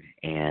road,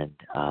 and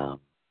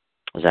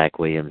Zach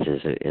Williams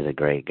is a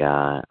great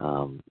guy.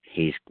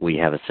 We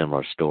have a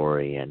similar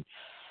story and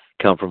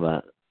come from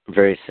a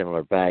very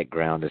similar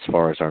background as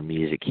far as our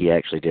music. He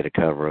actually did a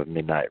cover of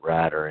Midnight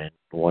Rider, and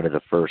one of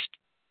the first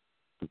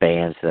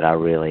bands that I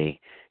really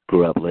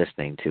grew up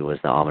listening to was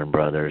the Allman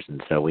Brothers,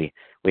 and so we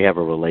have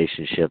a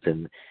relationship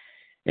and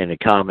a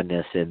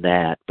commonness in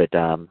that. But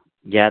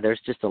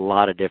there's just a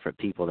lot of different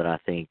people that I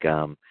think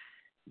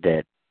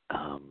that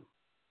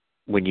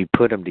when you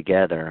put them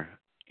together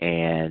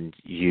and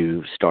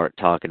you start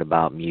talking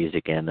about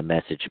music and the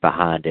message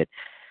behind it,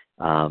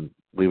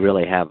 we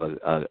really have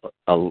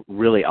a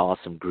really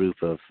awesome group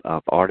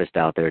of artists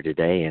out there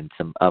today, and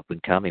some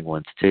up-and-coming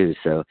ones too.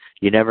 So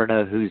you never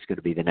know who's going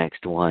to be the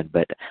next one,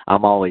 but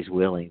I'm always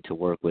willing to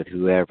work with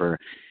whoever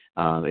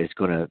is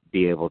going to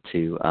be able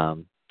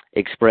to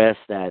express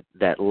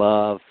that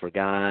love for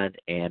God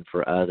and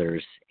for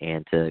others,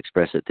 and to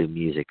express it through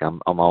music.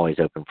 I'm always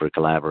open for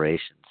collaborations.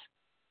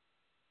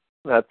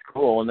 That's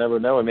cool. We'll never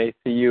know. We may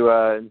see you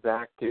and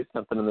Zach do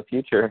something in the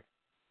future.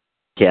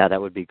 Yeah, that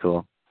would be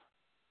cool.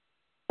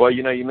 Well,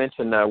 you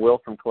mentioned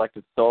Will from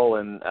Collective Soul,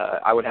 and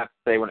I would have to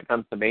say when it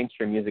comes to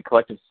mainstream music,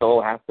 Collective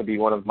Soul has to be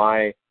one of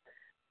my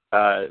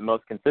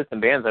most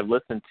consistent bands I've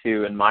listened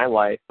to in my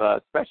life,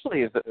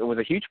 especially as it was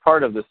a huge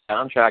part of the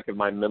soundtrack of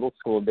my middle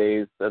school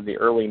days of the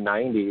early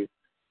 90s.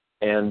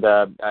 And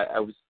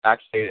I was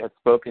actually had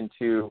spoken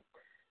to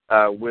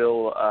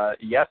Will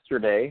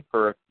yesterday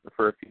for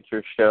a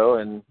future show,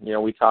 and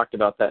we talked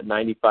about that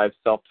 95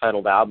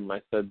 self-titled album.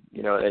 I said,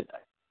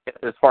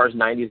 as far as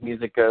 90s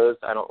music goes,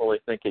 I don't really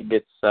think it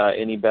gets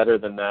any better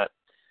than that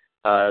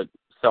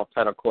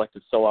self-titled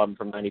Collective Soul album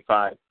from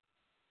 95.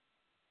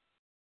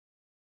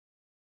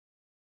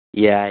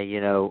 Yeah,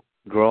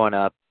 growing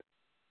up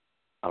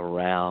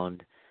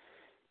around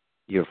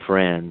your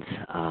friends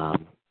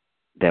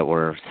that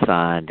were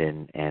signed,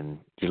 and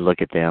you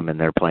look at them and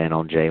they're playing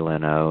on Jay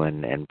Leno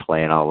and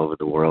playing all over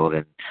the world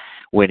and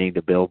winning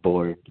the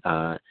Billboard,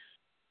 Song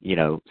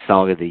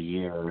of the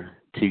Year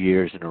 2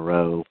 years in a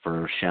row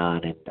for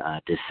Shine in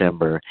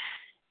December.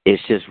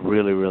 It's just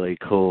really, really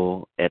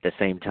cool. At the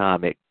same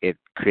time, it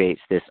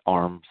creates this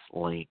arm's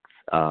length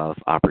of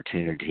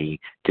opportunity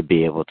to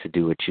be able to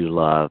do what you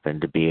love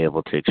and to be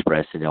able to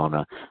express it on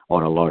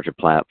a larger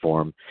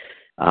platform.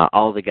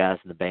 All the guys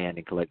in the band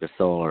in Collective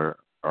Soul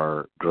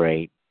are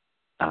great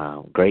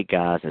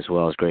guys, as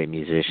well as great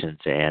musicians,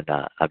 and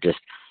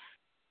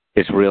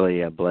it's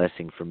really a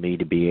blessing for me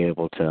to be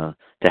able to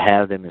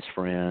have them as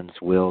friends.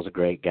 Will's a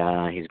great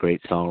guy. He's a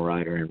great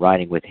songwriter, and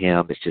writing with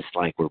him is just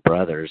like we're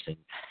brothers,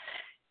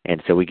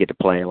 and so we get to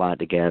play a lot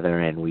together,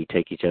 and we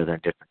take each other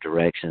in different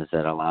directions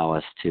that allow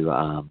us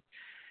to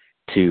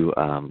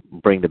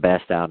bring the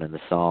best out in the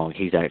song.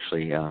 He's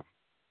actually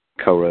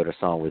co-wrote a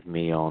song with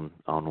me on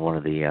one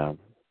of the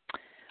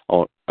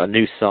a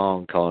new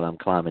song called "I'm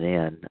Climbing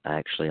In,"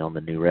 actually on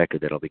the new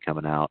record that'll be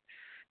coming out,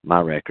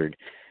 my record.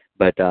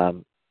 But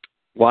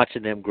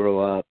watching them grow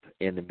up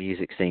in the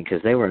music scene,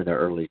 because they were in their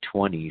early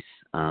 20s.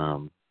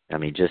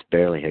 Just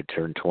barely had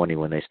turned 20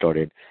 when they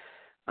started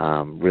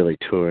really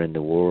touring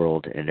the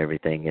world and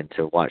everything, and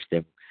to watch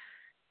them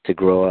to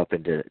grow up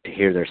and to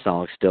hear their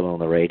songs still on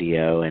the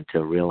radio, and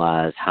to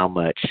realize how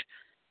much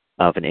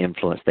of an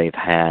influence they've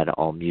had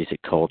on music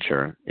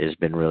culture has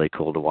been really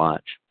cool to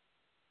watch.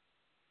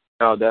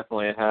 Oh,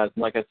 definitely it has.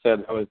 Like I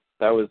said,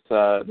 those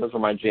were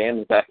my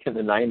jams back in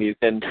the 90s,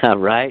 and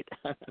right.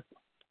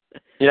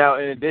 In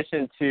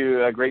addition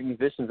to great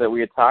musicians that we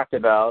had talked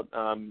about,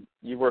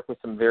 you work with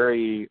some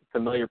very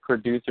familiar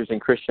producers in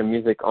Christian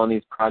music on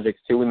these projects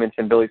too. We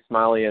mentioned Billy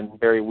Smiley and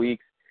Barry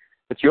Weeks,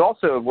 but you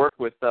also have worked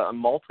with a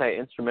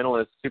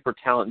multi-instrumentalist, super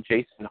talent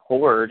Jason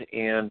Horde,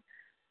 and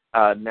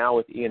now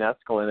with Ian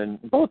Eskelin.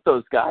 And both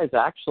those guys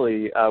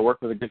actually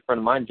work with a good friend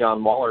of mine,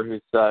 John Waller,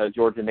 who's a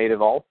Georgia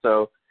native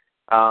also.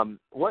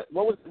 What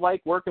was it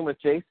like working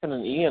with Jason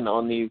and Ian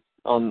on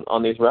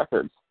these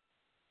records?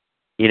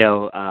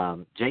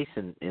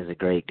 Jason is a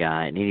great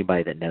guy, and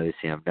anybody that knows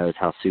him knows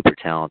how super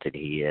talented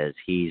he is.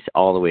 He's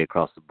all the way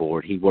across the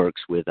board. He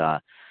works with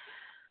a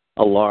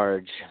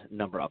large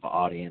number of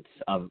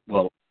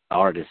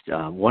artists.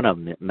 One of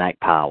them, Mac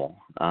Powell.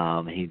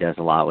 He does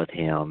a lot with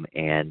him,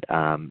 and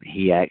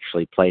he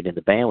actually played in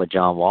the band with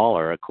John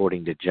Waller,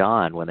 according to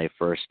John, when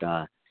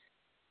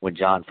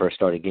John first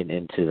started getting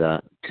into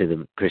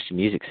the Christian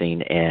music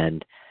scene.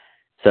 And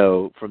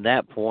so from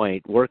that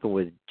point, working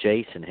with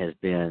Jason has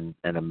been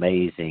an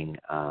amazing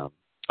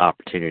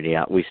opportunity.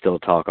 We still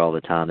talk all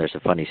the time. There's a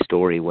funny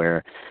story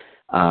where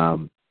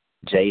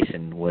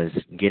Jason was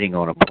getting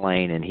on a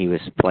plane and he was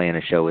playing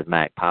a show with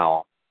Mac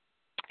Powell,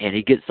 and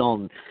he gets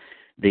on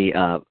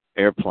the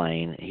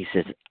airplane. He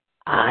says,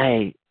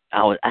 I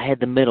had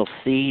the middle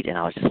seat, and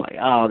I was just like,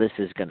 oh, this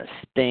is going to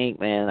stink,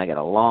 man. I got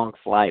a long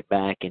flight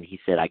back. And he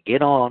said, I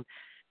get on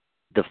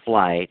the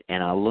flight,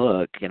 and I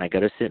look, and I go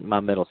to sit in my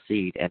middle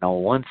seat, and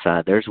on one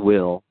side there's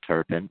Will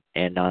Turpin,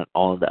 and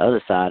on the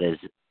other side is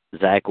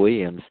Zach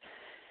Williams.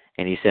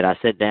 And he said, I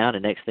sat down,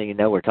 and next thing you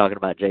know, we're talking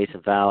about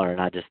Jason Fowler,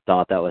 and I just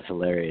thought that was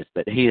hilarious.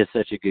 But he is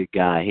such a good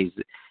guy.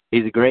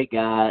 He's a great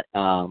guy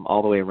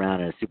all the way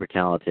around, and a super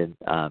talented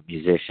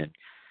musician.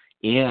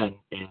 Ian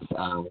is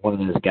one of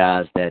those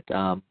guys that,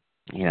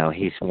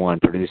 he's won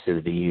Producer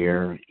of the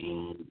Year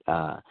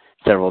and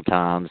several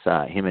times.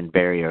 Him and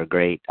Barry are a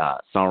great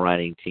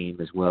songwriting team,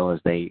 as well as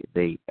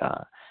the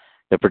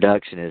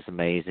production is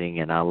amazing,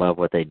 and I love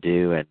what they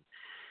do. And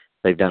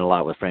they've done a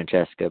lot with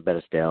Francesca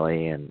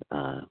Bettistelli and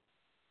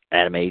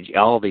Adam Age,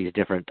 all these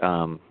different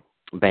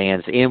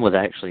bands. Ian was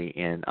actually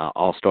in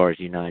All Stars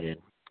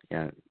United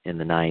in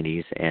the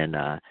 90s,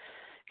 and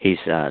he's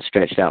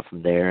stretched out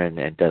from there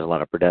and does a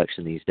lot of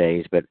production these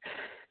days. But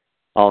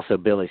also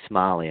Billy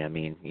Smiley,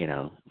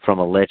 from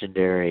a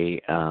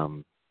legendary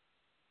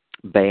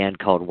band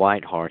called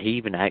Whiteheart. He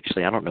even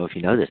actually, I don't know if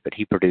you know this, but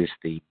he produced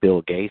the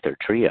Bill Gaither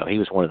Trio. He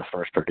was one of the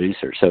first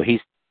producers. So he's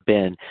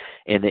been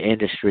in the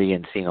industry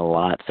and seen a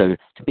lot. So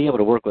to be able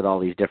to work with all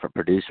these different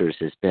producers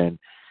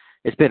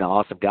it's been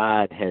awesome.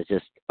 God has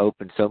just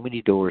opened so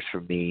many doors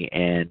for me,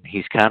 and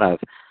he's kind of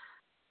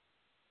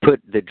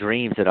put the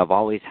dreams that I've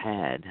always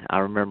had. I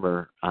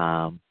remember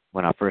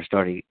when I first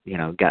started,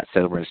 got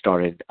sober and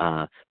started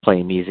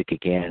playing music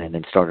again, and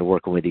then started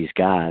working with these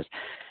guys.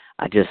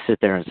 I just sit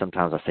there and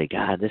sometimes I say,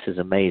 God, this is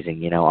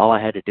amazing. All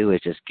I had to do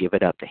is just give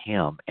it up to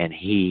him, and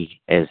he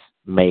has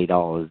made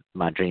all of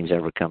my dreams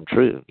ever come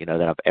true,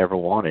 that I've ever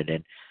wanted.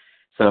 And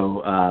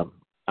so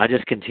I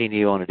just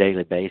continue on a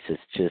daily basis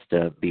just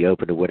to be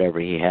open to whatever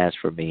he has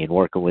for me, and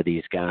working with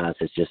these guys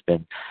has just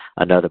been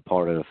another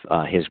part of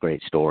his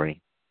great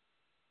story.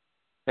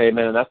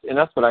 Amen. And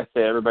that's what I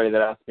say. Everybody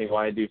that asks me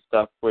why I do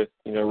stuff with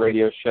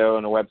radio show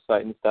and a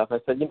website and stuff, I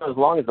said, as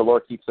long as the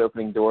Lord keeps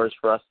opening doors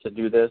for us to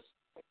do this,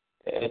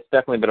 it's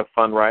definitely been a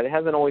fun ride. It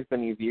hasn't always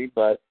been easy,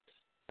 but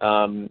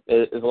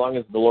as long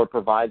as the Lord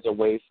provides a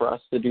way for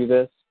us to do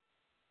this,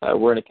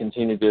 we're going to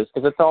continue to do this,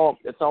 because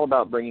it's all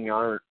about bringing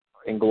honor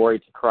and glory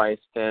to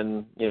Christ,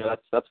 and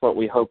that's what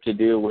we hope to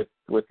do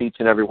with each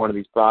and every one of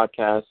these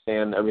broadcasts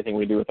and everything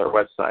we do with our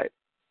website.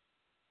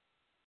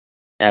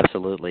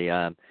 Absolutely.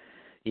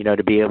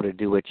 To be able to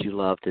do what you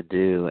love to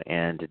do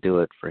and to do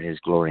it for his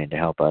glory and to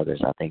help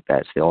others, I think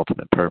that's the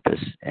ultimate purpose.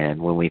 And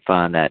when we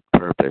find that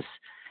purpose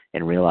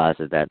and realize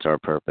that that's our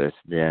purpose,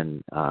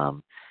 then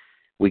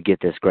we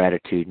get this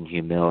gratitude and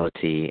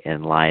humility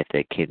in life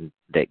that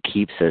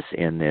keeps us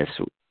in this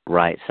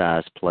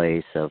right-sized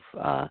place of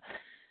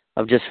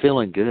just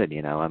feeling good.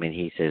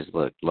 He says,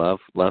 look,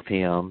 love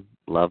him,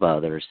 love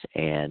others,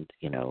 and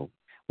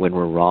when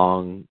we're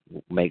wrong,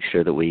 make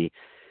sure that we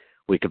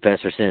confess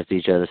our sins to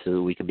each other so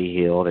that we can be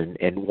healed.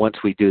 And once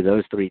we do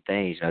those three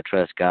things,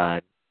 trust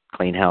God,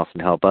 clean house,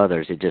 and help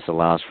others, it just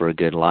allows for a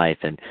good life.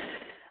 And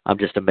I'm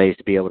just amazed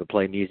to be able to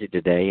play music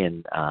today,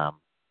 and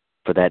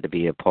for that to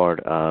be a part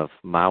of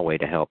my way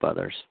to help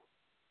others.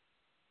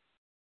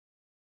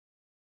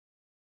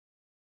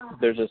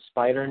 There's a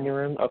spider in your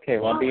room? Okay,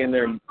 well, I'll be in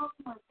there.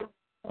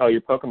 Oh,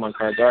 your Pokemon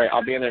cards. All right,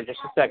 I'll be in there in just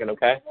a second,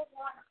 okay?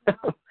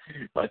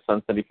 My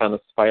son said he found a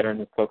spider in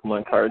his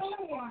Pokemon cards.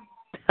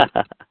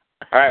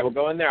 All right, we'll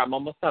go in there. I'm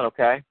almost done,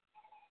 okay?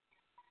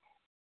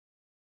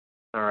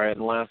 All right,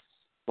 and last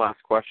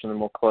question, and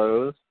we'll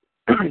close.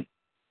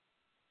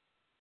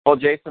 Well,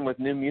 Jason, with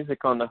new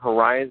music on the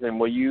horizon,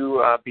 will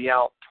you be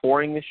out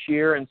touring this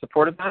year in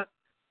support of that?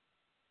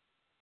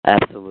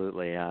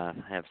 Absolutely. I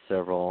have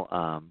several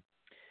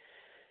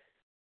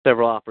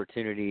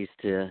opportunities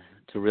to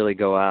really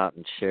go out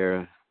and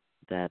share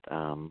that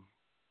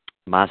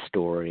my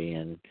story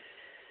and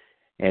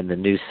the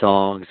new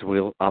songs.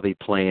 I'll be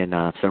playing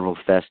several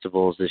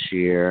festivals this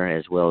year,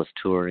 as well as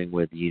touring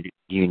with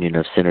Union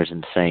of Sinners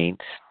and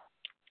Saints.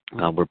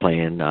 We're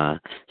playing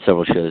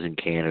several shows in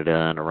Canada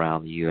and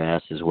around the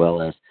U.S., as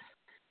well as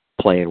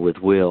playing with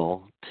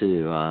Will,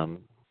 too.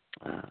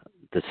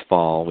 This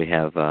fall we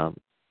have a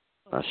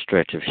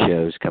stretch of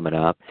shows coming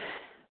up.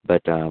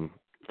 But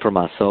for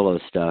my solo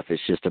stuff,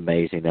 it's just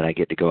amazing that I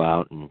get to go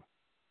out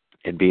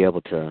and be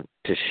able to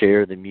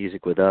share the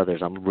music with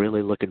others. I'm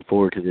really looking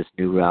forward to this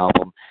new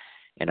album,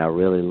 and I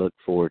really look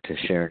forward to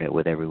sharing it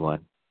with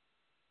everyone.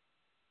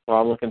 Well,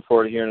 I'm looking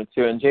forward to hearing it,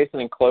 too. And, Jason,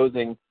 in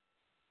closing,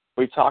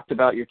 we've talked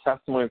about your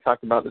testimony. We've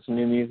talked about this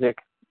new music.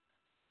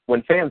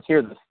 when fans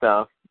hear this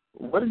stuff,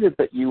 what is it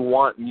that you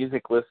want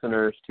music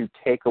listeners to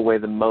take away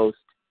the most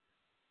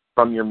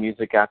from your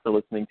music after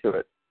listening to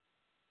it?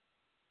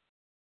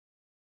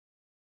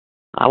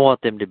 I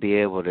want them to be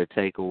able to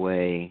take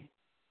away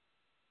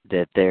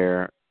that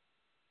there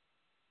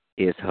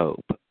is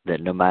hope,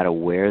 that no matter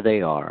where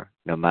they are,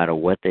 no matter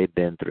what they've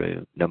been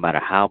through, no matter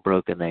how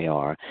broken they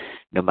are,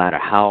 no matter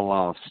how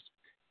lost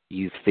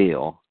you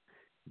feel,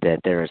 that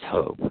there is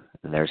hope.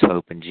 And there's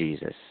hope in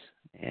Jesus.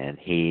 And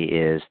he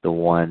is the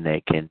one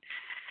that can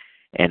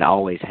and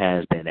always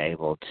has been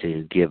able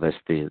to give us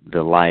the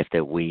life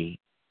that we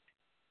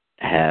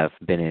have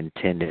been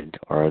intended,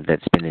 or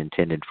that's been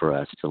intended for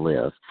us to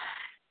live.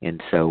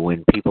 And so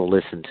when people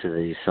listen to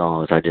these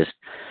songs, I just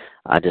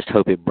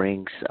hope it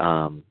brings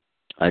a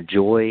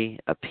joy,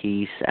 a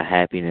peace, a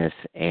happiness,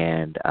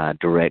 and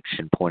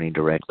direction pointing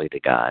directly to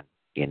God.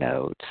 You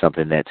know,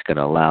 something that's going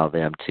to allow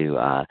them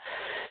to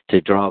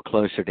draw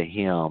closer to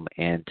Him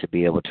and to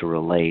be able to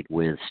relate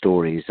with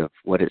stories of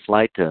what it's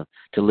like to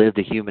live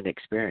the human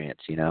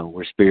experience. You know,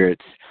 we're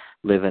spirits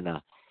living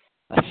a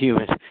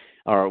human,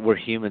 or we're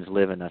humans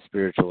living a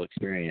spiritual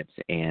experience.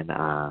 And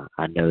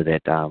I know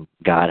that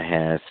God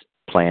has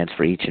plans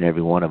for each and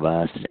every one of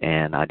us,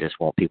 and I just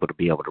want people to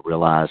be able to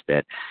realize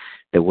that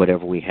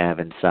whatever we have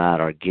inside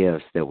are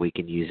gifts, that we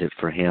can use it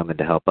for Him and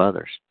to help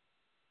others.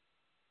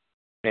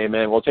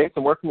 Amen. Well,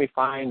 Jason, where can we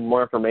find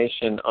more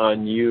information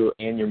on you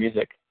and your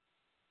music?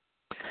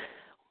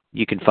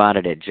 You can find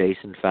it at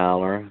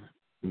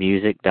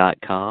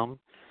jasonfowlermusic.com.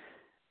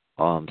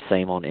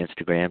 Same on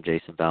Instagram,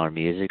 Jason Fowler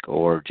Music,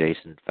 or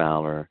Jason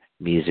Fowler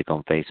Music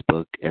on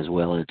Facebook, as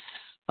well as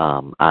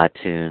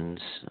iTunes,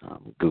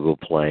 Google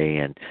Play,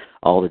 and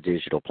all the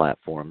digital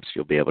platforms.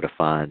 You'll be able to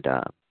find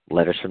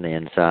Letters from the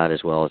Inside,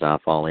 as well as I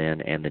Fall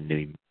In, and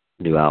the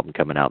new album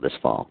coming out this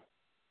fall.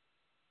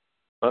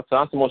 That's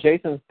awesome. Well,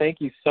 Jason, thank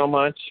you so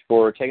much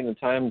for taking the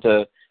time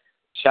to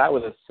chat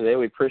with us today.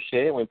 We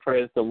appreciate it, and we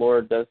pray that the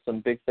Lord does some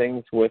big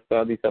things with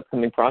these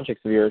upcoming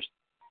projects of yours.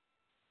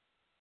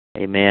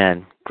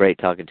 Amen. Great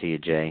talking to you,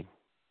 Jay.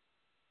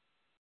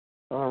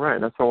 All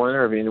right, that's what we're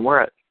interviewing.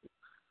 We're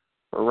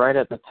right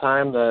at the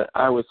time that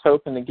I was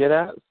hoping to get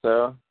at,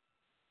 so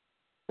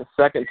the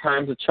second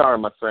time's a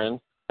charm, my friend.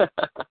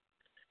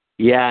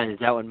 Yeah, is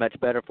that one much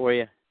better for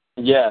you?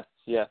 Yes,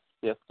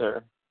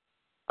 sir.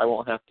 I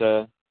won't have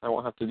to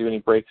do any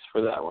breaks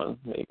for that one.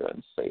 Let me go ahead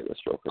and say this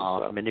real quick.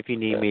 Awesome. And if you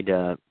need me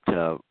to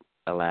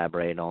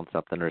elaborate on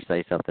something or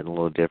say something a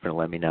little different,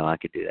 let me know. I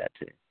could do that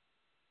too.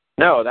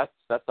 No, that's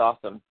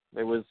awesome.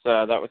 It was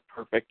that was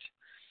perfect.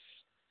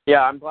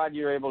 Yeah, I'm glad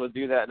you were able to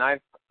do that. And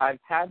I've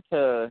had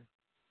to.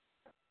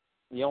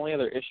 The only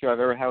other issue I've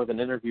ever had with an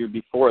interview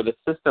before, the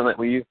system that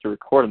we use to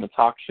record in the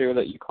talk show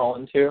that you call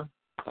into.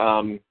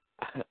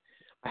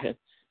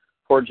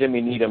 Poor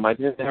Jimmy Needham. I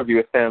did an interview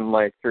with him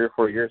like 3 or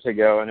 4 years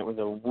ago, and it was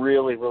a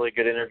really, really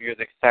good interview. I was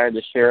excited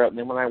to share it. And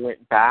then when I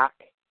went back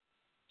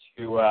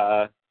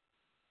to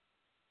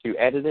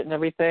edit it and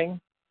everything,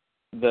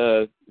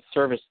 the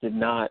service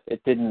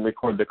didn't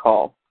record the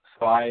call.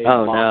 So I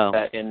lost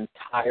that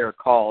entire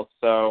call.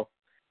 So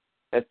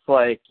it's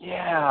like,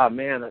 yeah,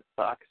 man, that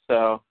sucks.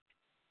 So,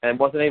 and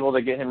wasn't able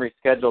to get him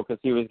rescheduled because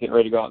he was getting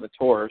ready to go out on the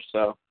tour.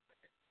 So,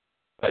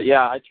 but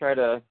yeah, I try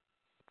to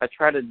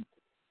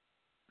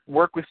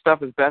work with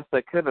stuff as best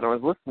I could, but I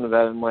was listening to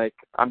that and like,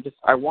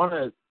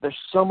 there's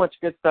so much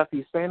good stuff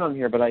he's saying on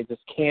here, but I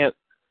just can't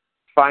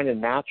find a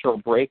natural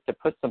break to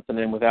put something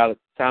in without it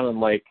sounding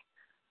like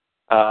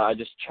I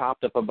just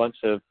chopped up a bunch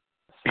of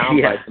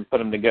sound bites and threw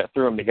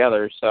them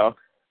together. So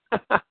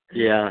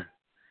yeah.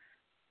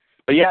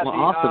 But yeah, well,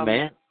 awesome,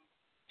 man.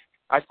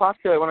 When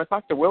I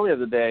talked to Willie the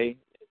other day,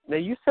 now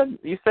you said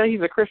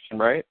he's a Christian,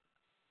 right?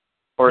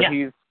 Or yeah.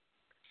 He's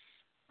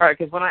all right,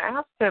 because when I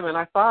asked him, and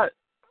I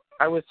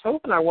was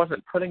hoping I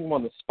wasn't putting him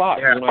on the spot.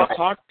 Yeah. When I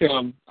talked to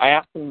him, I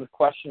asked him the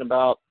question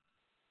about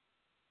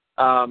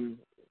how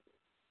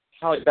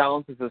he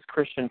balances his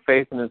Christian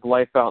faith and his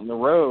life out on the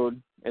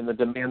road and the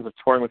demands of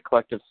touring with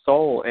Collective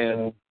Soul,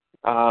 and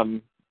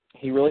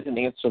he really didn't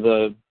answer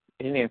the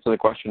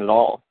question at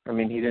all. I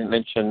mean, he didn't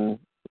mention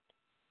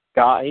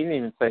God. He didn't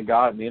even say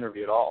God in the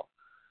interview at all.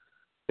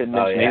 Didn't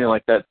mention anything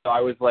like that. So I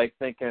was like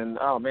thinking,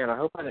 oh man, I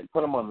hope I didn't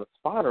put him on the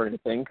spot or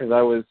anything, because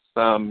I was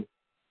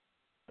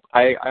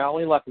I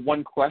only left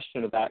one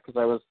question of that because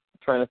I was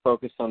trying to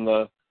focus on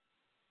the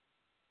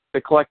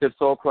Collective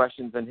Soul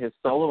questions in his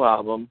solo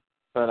album.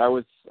 But I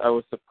was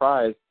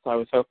surprised. So I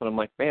was hoping, I'm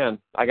like, man,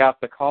 I got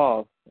the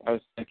call. I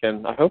was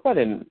thinking, I hope I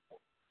didn't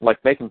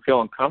like make him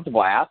feel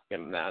uncomfortable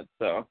asking him that.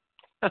 So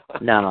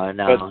no,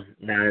 not at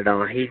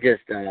all. He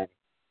just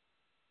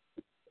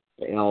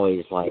they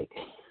always, like,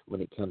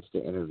 when it comes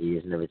to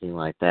interviews and everything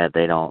like that,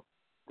 they're not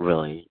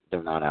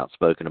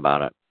outspoken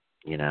about it,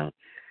 you know.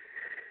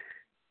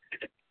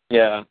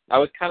 Yeah, I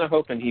was kind of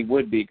hoping he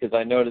would be, because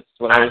I noticed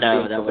when I was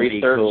doing the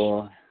research.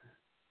 Cool.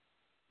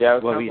 Yeah, I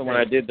was hoping when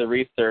I did the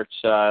research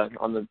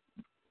on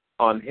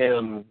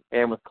him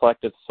and with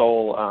Collective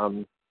Soul,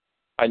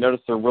 I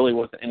noticed there really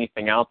wasn't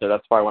anything out there.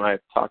 That's why when I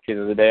talked to you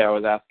the other day, I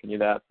was asking you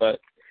that. But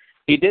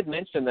he did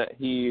mention that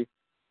he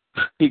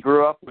he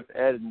grew up with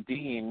Ed and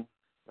Dean,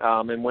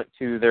 and went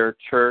to their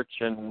church,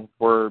 and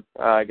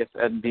I guess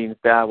Ed and Dean's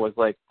dad was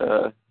like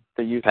the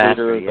youth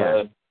pastor,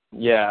 leader.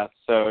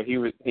 So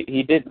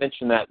he did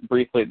mention that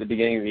briefly at the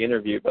beginning of the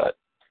interview, but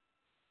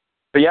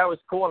yeah, it was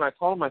cool. And I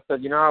told him, I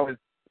said,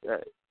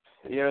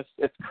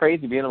 it's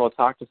crazy being able to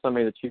talk to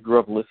somebody that you grew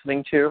up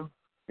listening to,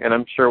 and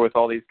I'm sure with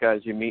all these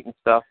guys you meet and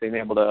stuff, being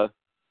able to,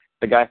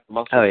 the guy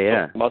from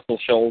Muscle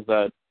Shoals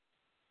that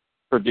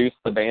produced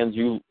the bands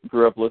you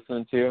grew up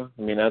listening to.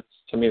 I mean,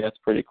 that's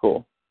pretty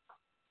cool.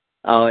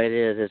 Oh, it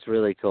is. It's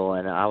really cool,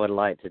 and I would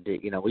like to do.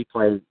 We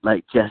play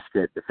like just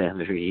at the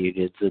family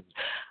reunions, and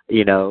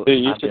Dude,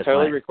 you should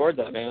totally record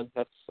that, man.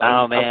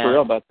 I'm for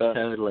real about that.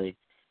 Totally.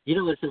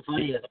 What's so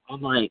funny is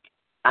I'm like,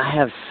 I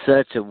have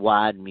such a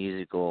wide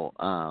musical,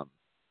 I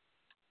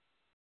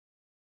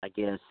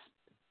guess,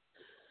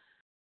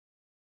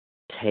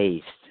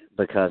 taste,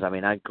 because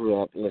I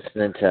grew up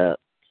listening to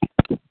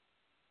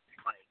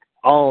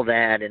all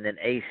that, and then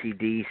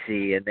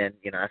AC/DC, and then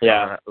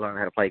I learned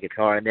how to play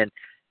guitar, and then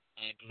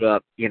I grew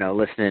up,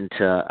 listening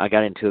to. I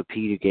got into a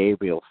Peter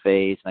Gabriel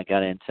phase, and I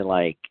got into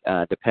like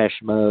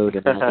Depeche Mode,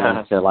 and then I got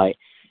into like,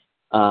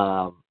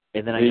 and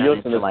then I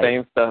got into like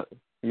same stuff.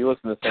 You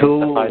listen to the same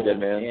Tool, stuff I did,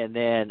 man. And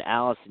then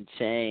Alice in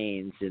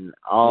Chains and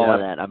all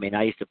of that.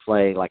 I used to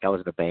play, like I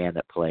was in a band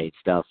that played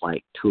stuff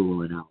like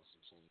Tool and Alice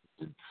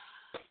in Chains.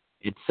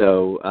 And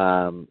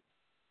so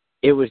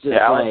it was just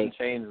Alice in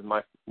Chains is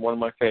one of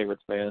my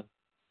favorites, man.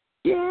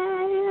 Yeah.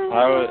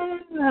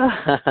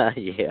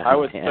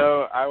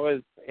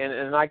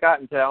 And I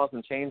got into Alice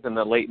in Chains in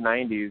the late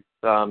 90s,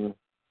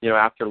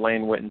 after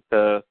Lane went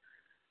into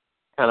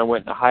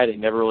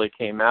hiding, never really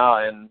came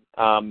out. And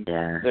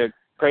the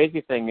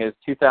crazy thing is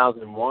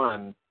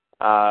 2001,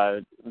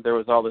 there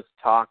was all this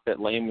talk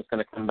that Lane was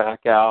going to come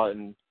back out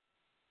and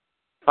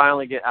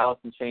finally get Alice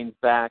in Chains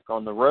back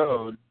on the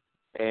road.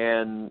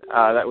 And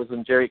that was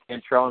when Jerry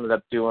Cantrell ended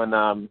up doing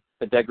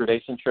the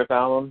Degradation Trip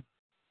album.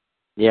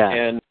 Yeah.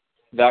 And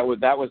that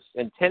was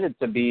intended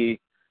to be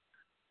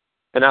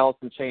an Alice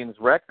in Chains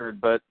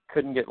record, but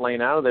couldn't get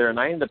Lane out of there. And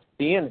I ended up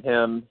seeing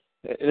him.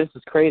 This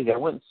is crazy. I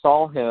went and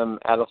saw him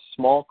at a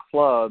small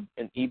club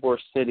in Ybor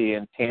City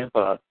in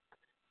Tampa.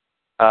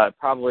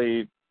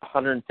 Probably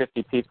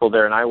 150 people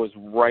there, and I was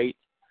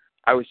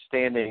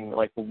standing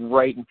like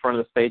right in front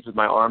of the stage with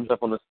my arms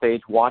up on the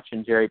stage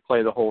watching Jerry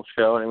play the whole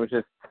show, and it was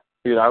just,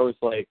 dude, I was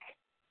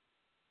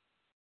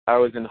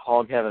in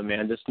hog heaven,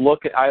 man.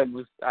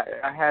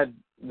 I had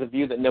the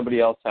view that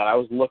nobody else had. I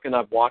was looking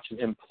up watching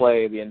him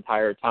play the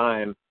entire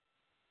time,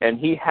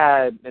 and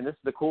and this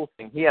is the cool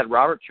thing, he had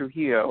Robert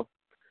Trujillo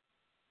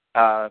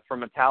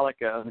from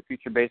Metallica, the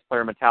future bass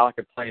player of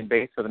Metallica, playing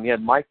bass with him. He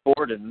had Mike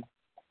Borden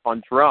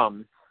on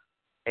drums,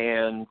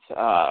 and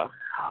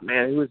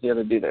who was the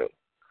other dude?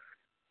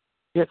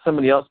 He had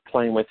somebody else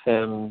playing with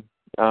him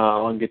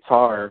on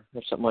guitar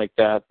or something like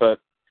that. But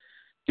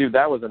dude,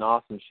 that was an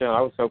awesome show. I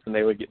was hoping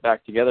they would get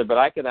back together, but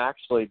I could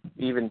actually,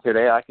 even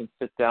today, I can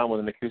sit down with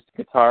an acoustic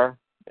guitar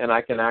and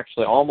I can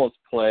actually almost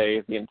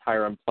play the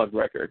entire Unplugged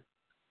record.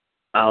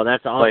 Oh,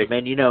 that's awesome,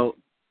 man.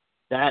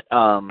 That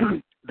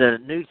the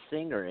new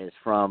singer is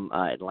from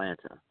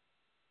Atlanta.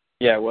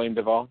 Yeah, William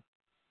Duvall.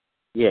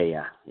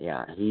 Yeah.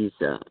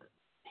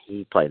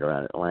 He played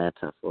around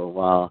Atlanta for a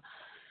while.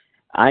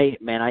 I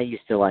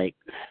used to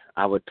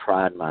I would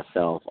pride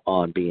myself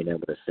on being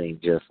able to sing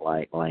just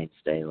like Lane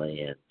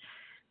Staley, and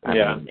I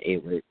mean,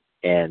 it was.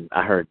 And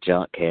I heard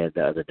Junkhead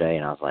the other day,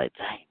 and I was like,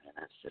 dang, man,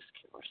 that's just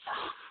killer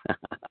song.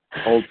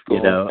 Old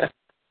school.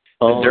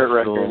 Old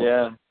Dirt school. record,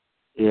 yeah.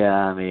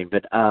 Yeah,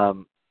 but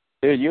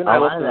dude, you and I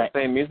listened to the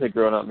same music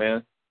growing up,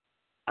 man.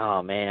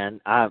 Oh man,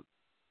 I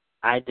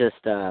just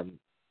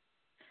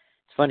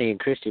it's funny in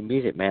Christian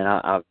music, man.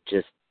 I've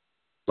just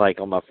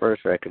on my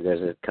first record,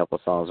 there's a couple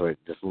songs where it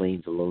just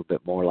leans a little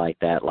bit more like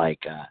that,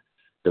 like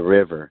The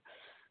River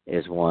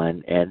is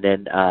one, and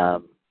then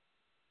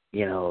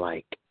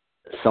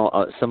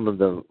some of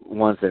the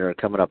ones that are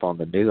coming up on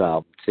the new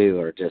album too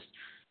are just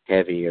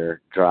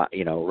heavier,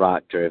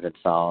 rock driven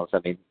songs. I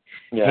mean,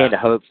 Hand of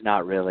Hope's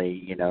not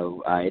really,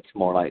 it's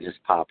more like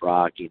just pop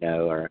rock,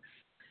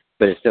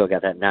 but it's still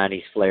got that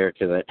 90s flair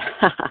to it.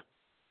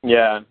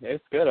 Yeah,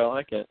 it's good. I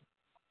like it.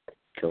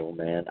 Cool,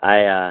 man.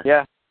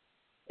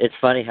 It's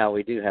funny how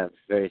we do have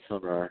very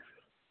similar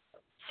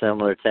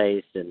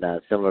tastes and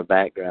similar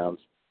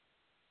backgrounds.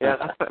 Yeah,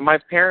 my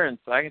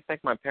parents. I can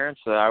thank my parents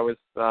for that. I was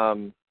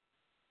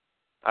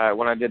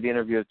when I did the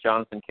interview with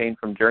Jonathan Cain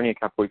from Journey a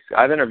couple weeks ago.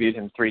 I've interviewed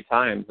him 3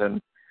 times,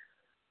 and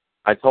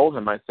I told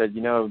him, I said,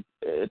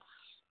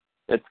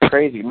 it's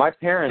crazy. My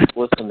parents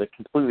listen to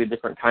completely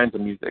different kinds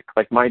of music.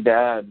 Like my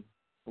dad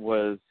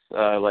was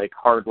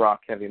hard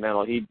rock, heavy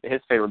metal.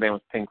 His favorite band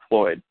was Pink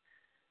Floyd.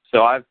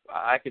 So I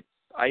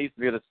used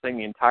to be able to sing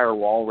the entire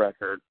Wall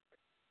record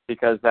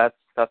because that's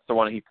the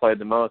one he played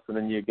the most. And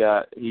then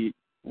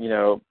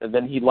and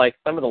then he liked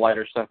some of the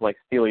lighter stuff like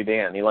Steely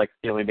Dan. He liked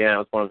Steely Dan. It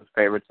was one of his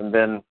favorites. And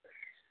then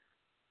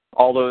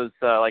all those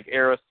like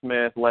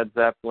Aerosmith, Led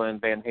Zeppelin,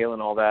 Van Halen,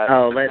 all that.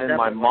 Oh, Led Zeppelin,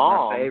 my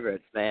mom, one of my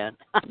favorites, man.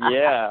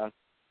 Yeah.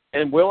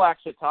 And Will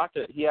actually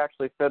he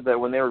actually said that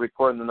when they were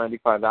recording the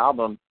 95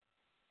 album,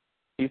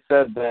 he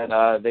said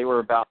that they were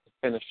about to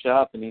finish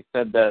up, and he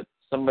said that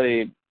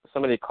somebody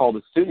called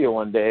the studio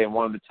one day and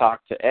wanted to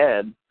talk to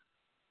Ed,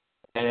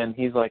 and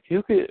he's like,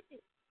 who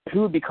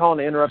would be calling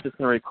to interrupt us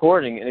in the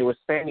recording? And it was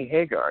Sammy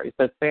Hagar. He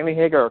said Sammy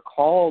Hagar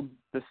called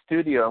the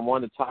studio and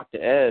wanted to talk to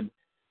Ed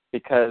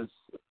because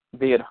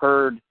they had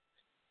heard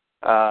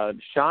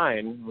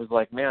Shine, was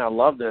like, man, I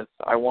love this.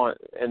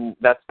 And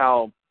that's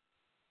how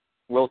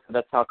Will said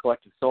that's how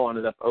Collective Soul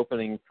ended up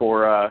opening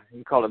for,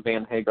 he called it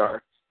Van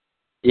Hagar.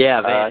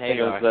 Yeah, Van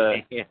Hagar.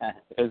 It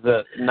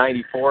was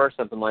 94 or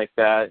something like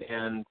that.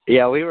 And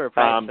yeah, we were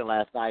practicing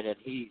last night, and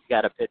he's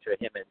got a picture of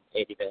him and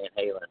Eddie Van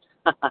Halen.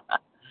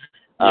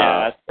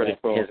 Yeah, that's pretty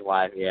cool. His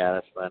wife, yeah,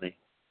 that's funny.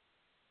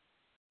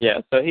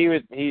 Yeah, so he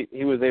was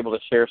able to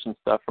share some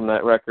stuff from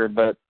that record,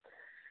 but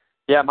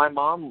yeah, my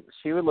mom,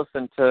 she would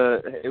listen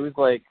to, it was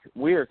like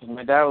weird because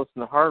my dad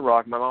listened to hard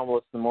rock, my mom would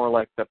listen to more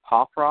like the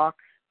pop rock.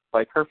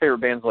 Like her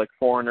favorite bands like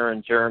Foreigner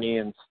and Journey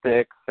and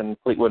Styx and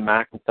Fleetwood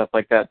Mac and stuff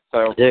like that.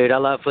 So dude, I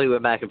love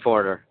Fleetwood Mac and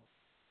Foreigner.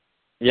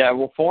 Yeah,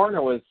 well,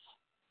 Foreigner was,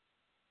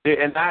 dude,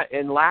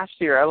 and last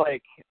year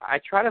I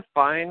tried to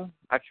find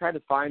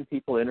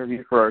people to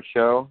interview for our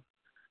show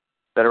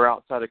that are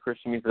outside of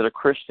Christian music, that are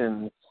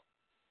Christians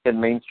in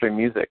mainstream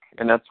music,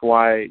 and that's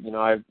why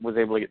I was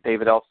able to get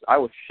David Elson. I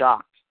was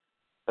shocked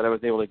that I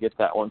was able to get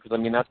that one because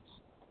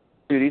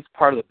he's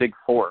part of the Big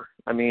Four.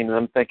 I mean,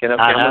 I'm thinking,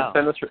 okay, I'm gonna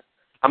send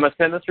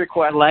this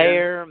request.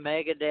 Slayer,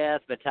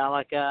 Megadeth,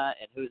 Metallica,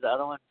 and who's the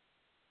other one?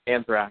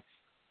 Anthrax.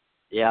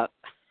 Yep.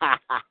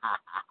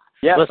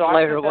 Yeah, was so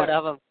Slayer one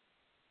of them?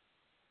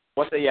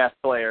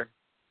 Slayer,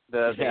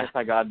 the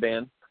anti-God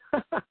band.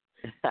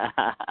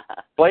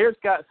 Slayer's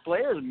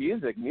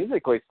music.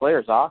 Musically,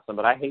 Slayer's awesome,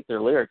 but I hate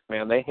their lyrics,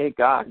 man. They hate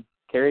God.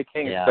 Kerry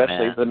King,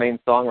 especially, is the main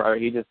songwriter.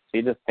 He just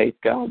hates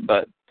God.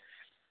 But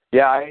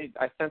yeah,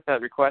 I sent that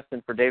request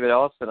in for David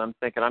Ellison. I'm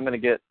thinking I'm going to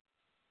get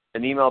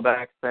an email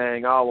back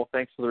saying, oh, well,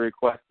 thanks for the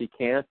request. He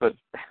can't. But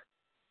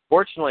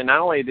fortunately, not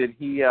only did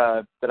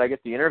I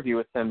get the interview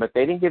with him, but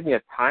they didn't give me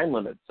a time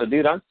limit. So,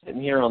 dude, I'm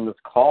sitting here on this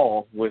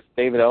call with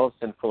David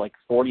Ellison for like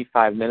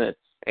 45 minutes,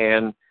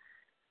 and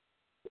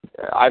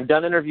I've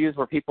done interviews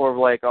where people are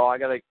like, oh,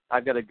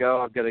 I've got to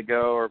go,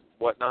 or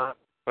whatnot.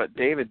 But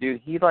David,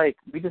 dude,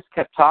 we just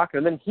kept talking,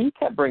 and then he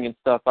kept bringing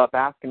stuff up,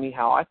 asking me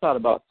how I thought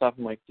about stuff.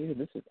 I'm like, dude,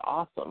 this is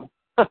awesome.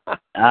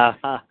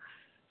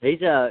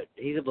 He's a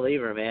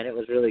believer, man. It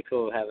was really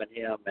cool having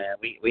him, man.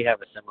 We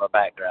have a similar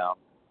background.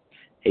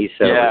 He's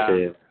sober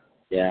too.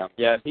 Yeah.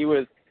 Yeah, he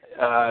was.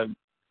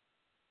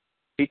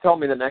 He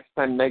told me the next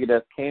time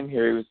Megadeth came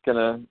here, he was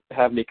gonna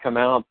have me come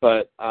out,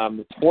 but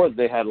the tour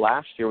they had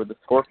last year with the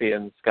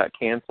Scorpions got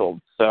canceled,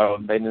 so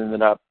they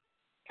ended up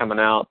coming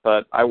out.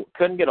 But I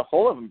couldn't get a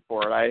hold of him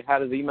for it. I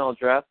had his email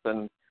address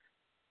and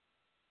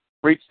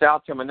reached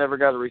out to him. I never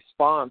got a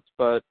response,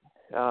 but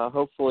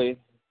hopefully,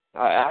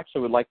 I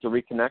actually would like to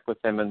reconnect with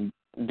him and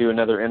do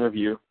another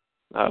interview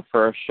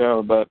for our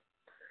show. But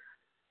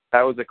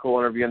that was a cool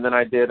interview. And then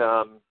I did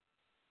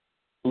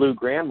Lou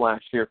Gramm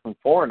last year from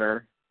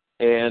Foreigner,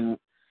 and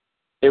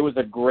it was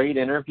a great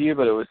interview,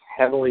 but it was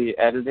heavily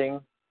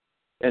editing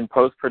and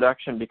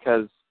post-production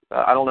because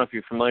I don't know if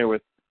you're familiar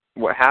with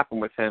what happened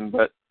with him,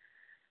 but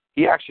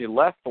he actually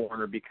left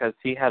Foreigner because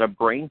he had a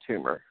brain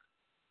tumor.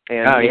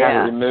 And he had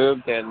it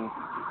removed, and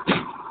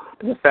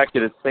it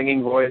affected his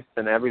singing voice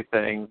and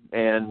everything.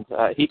 And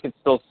he can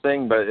still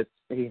sing, but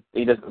he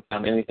doesn't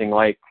sound anything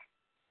like,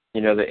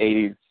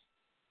 the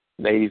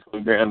 80s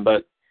Lou Gramm.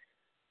 But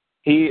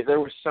there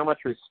was so much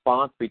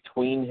response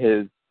between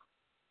his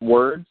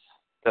words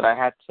that I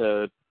had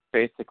to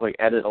basically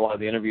edit a lot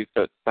of the interviews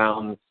so it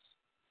sounds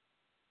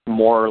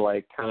more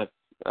like kind of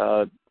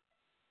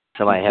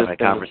somebody having a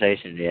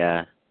conversation.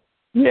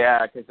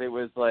 Yeah, because it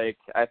was like,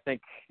 I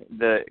think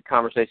the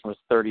conversation was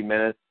 30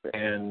 minutes,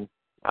 and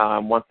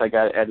once I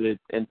got it edited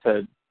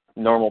into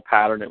normal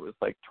pattern, it was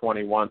like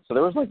 21. So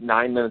there was like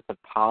 9 minutes of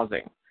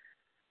pausing.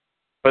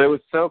 But it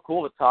was so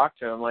cool to talk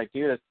to him. Like,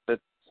 dude,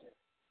 it's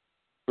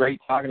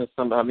great talking to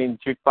somebody. I mean,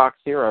 Jukebox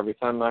Hero, every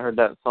time I heard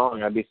that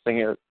song, I'd be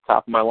singing at the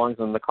top of my lungs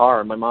in the car,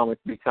 and my mom would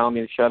be telling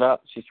me to shut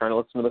up. She's trying to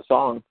listen to the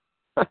song.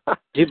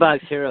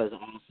 Jukebox Hero is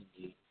awesome,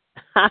 dude.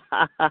 I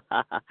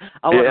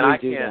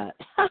want to do that.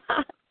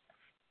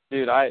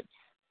 Dude, I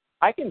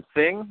can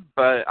sing,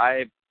 but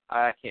I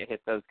can't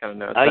hit those kind of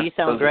notes. Oh, you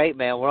sound great,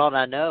 man. World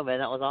I Know, man.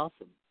 That was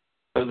awesome.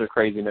 Those are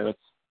crazy notes.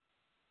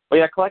 Well,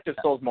 yeah, Collective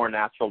Soul is more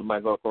natural to my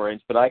vocal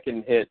range, but I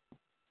can hit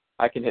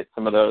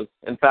some of those.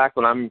 In fact,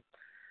 when I'm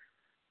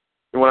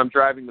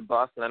driving the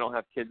bus and I don't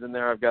have kids in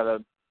there, I've got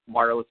a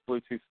wireless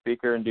Bluetooth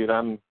speaker, and dude,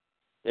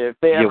 if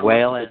they ever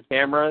looked at the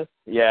cameras,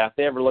 if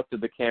they ever looked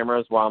at the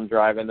cameras while I'm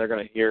driving, they're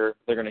gonna hear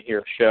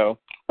a show.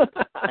 But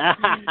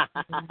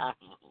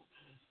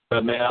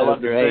man, I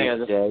love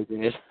to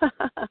sing.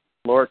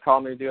 Lord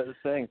called me to do other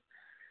things.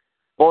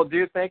 Well,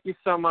 dude, thank you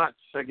so much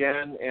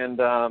again,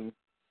 and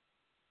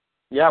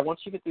once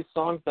you get these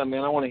songs done,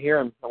 man, I want to hear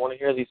them. I want to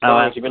hear these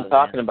songs. You've been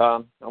talking about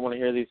them. I want to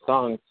hear these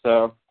songs.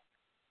 So,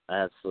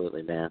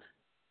 absolutely, man.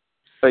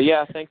 But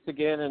yeah, thanks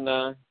again.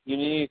 And you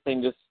need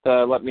anything, just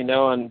let me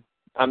know. And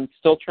I'm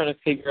still trying to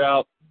figure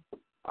out.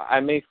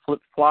 I may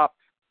flip flop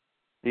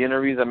the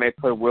interviews. I may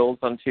put Will's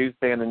on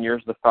Tuesday and then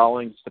yours the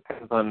following. Just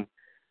depends on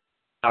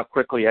how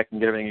quickly I can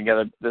get everything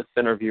together. This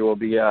interview will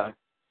be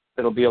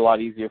it'll be a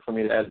lot easier for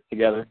me to edit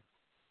together.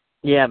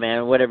 Yeah,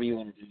 man. Whatever you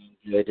want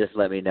to do, just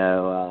let me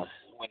know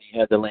when you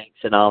have the links,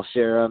 and I'll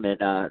share them.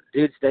 And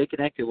dude, stay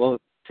connected. Well,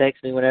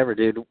 text me whenever,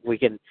 dude. We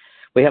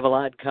have a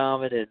lot in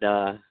common,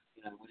 and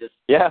we just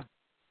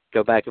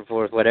go back and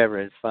forth, whatever.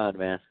 It's fun,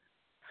 man.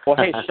 Well,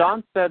 hey,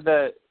 Sean said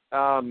that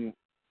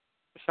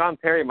Sean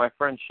Perry, my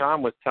friend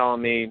Sean, was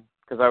telling me,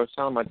 because I was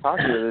telling him I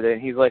talked to you the other day,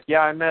 and he's like, yeah,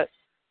 I met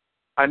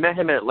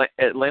him at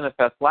Atlanta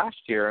Fest last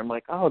year. I'm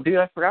like, oh, dude,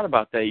 I forgot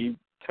about that. You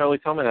totally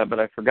told me that, but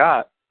I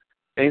forgot.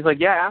 And he's like,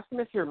 yeah, ask him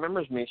if he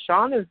remembers me.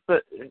 Sean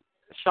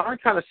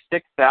kind of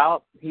sticks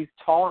out. He's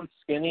tall and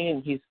skinny,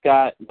 and he's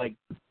got like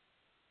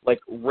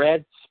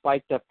red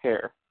spiked up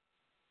hair.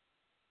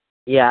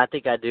 Yeah, I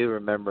think I do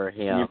remember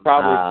him. You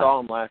probably saw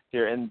him last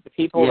year. And the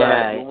people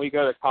that, when we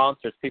go to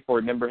concerts, people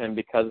remember him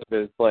because of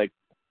his like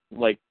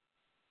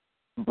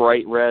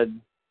bright red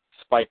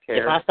spiked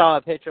hair. If I saw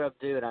a picture of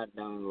dude, I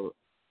know.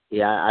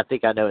 Yeah, I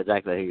think I know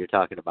exactly who you're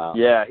talking about.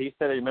 Yeah, he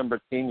said he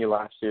remembered seeing you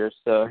last year.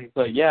 So he's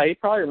like, yeah, he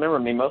probably remembered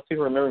me. Most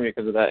people remember me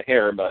because of that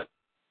hair, but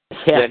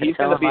he's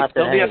gonna be.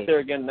 He'll be up there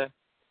again.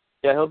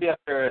 He'll be up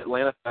there at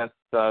Atlanta Fest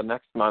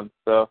next month.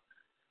 So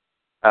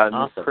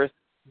awesome.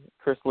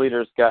 Chris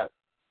Leader's got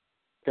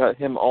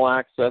him all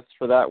access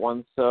for that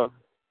one. So I'm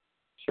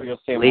sure you'll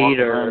see him walking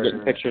around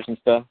getting pictures and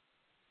stuff.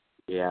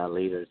 Yeah,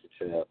 Leader's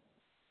a trip.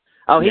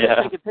 Oh, he was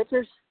taking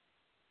pictures?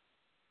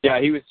 Yeah,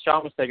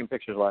 Sean was taking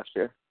pictures last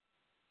year.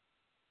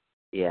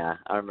 Yeah,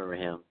 I remember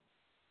him.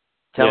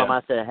 Tell him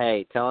I said,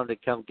 hey, tell him to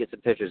come get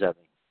some pictures of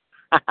me.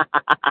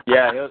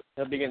 Yeah,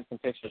 he'll be getting some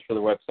pictures for the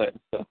website and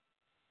stuff.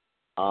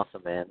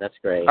 Awesome, man. That's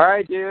great. All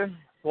right, dude.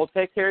 Well,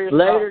 take care of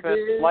yourself. Later,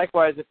 dude.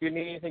 Likewise, if you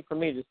need anything from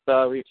me, just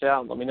reach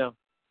out and let me know.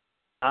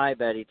 All right,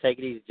 buddy. Take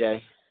it easy,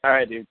 Jay. All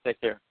right, dude.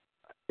 Take care.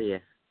 See ya.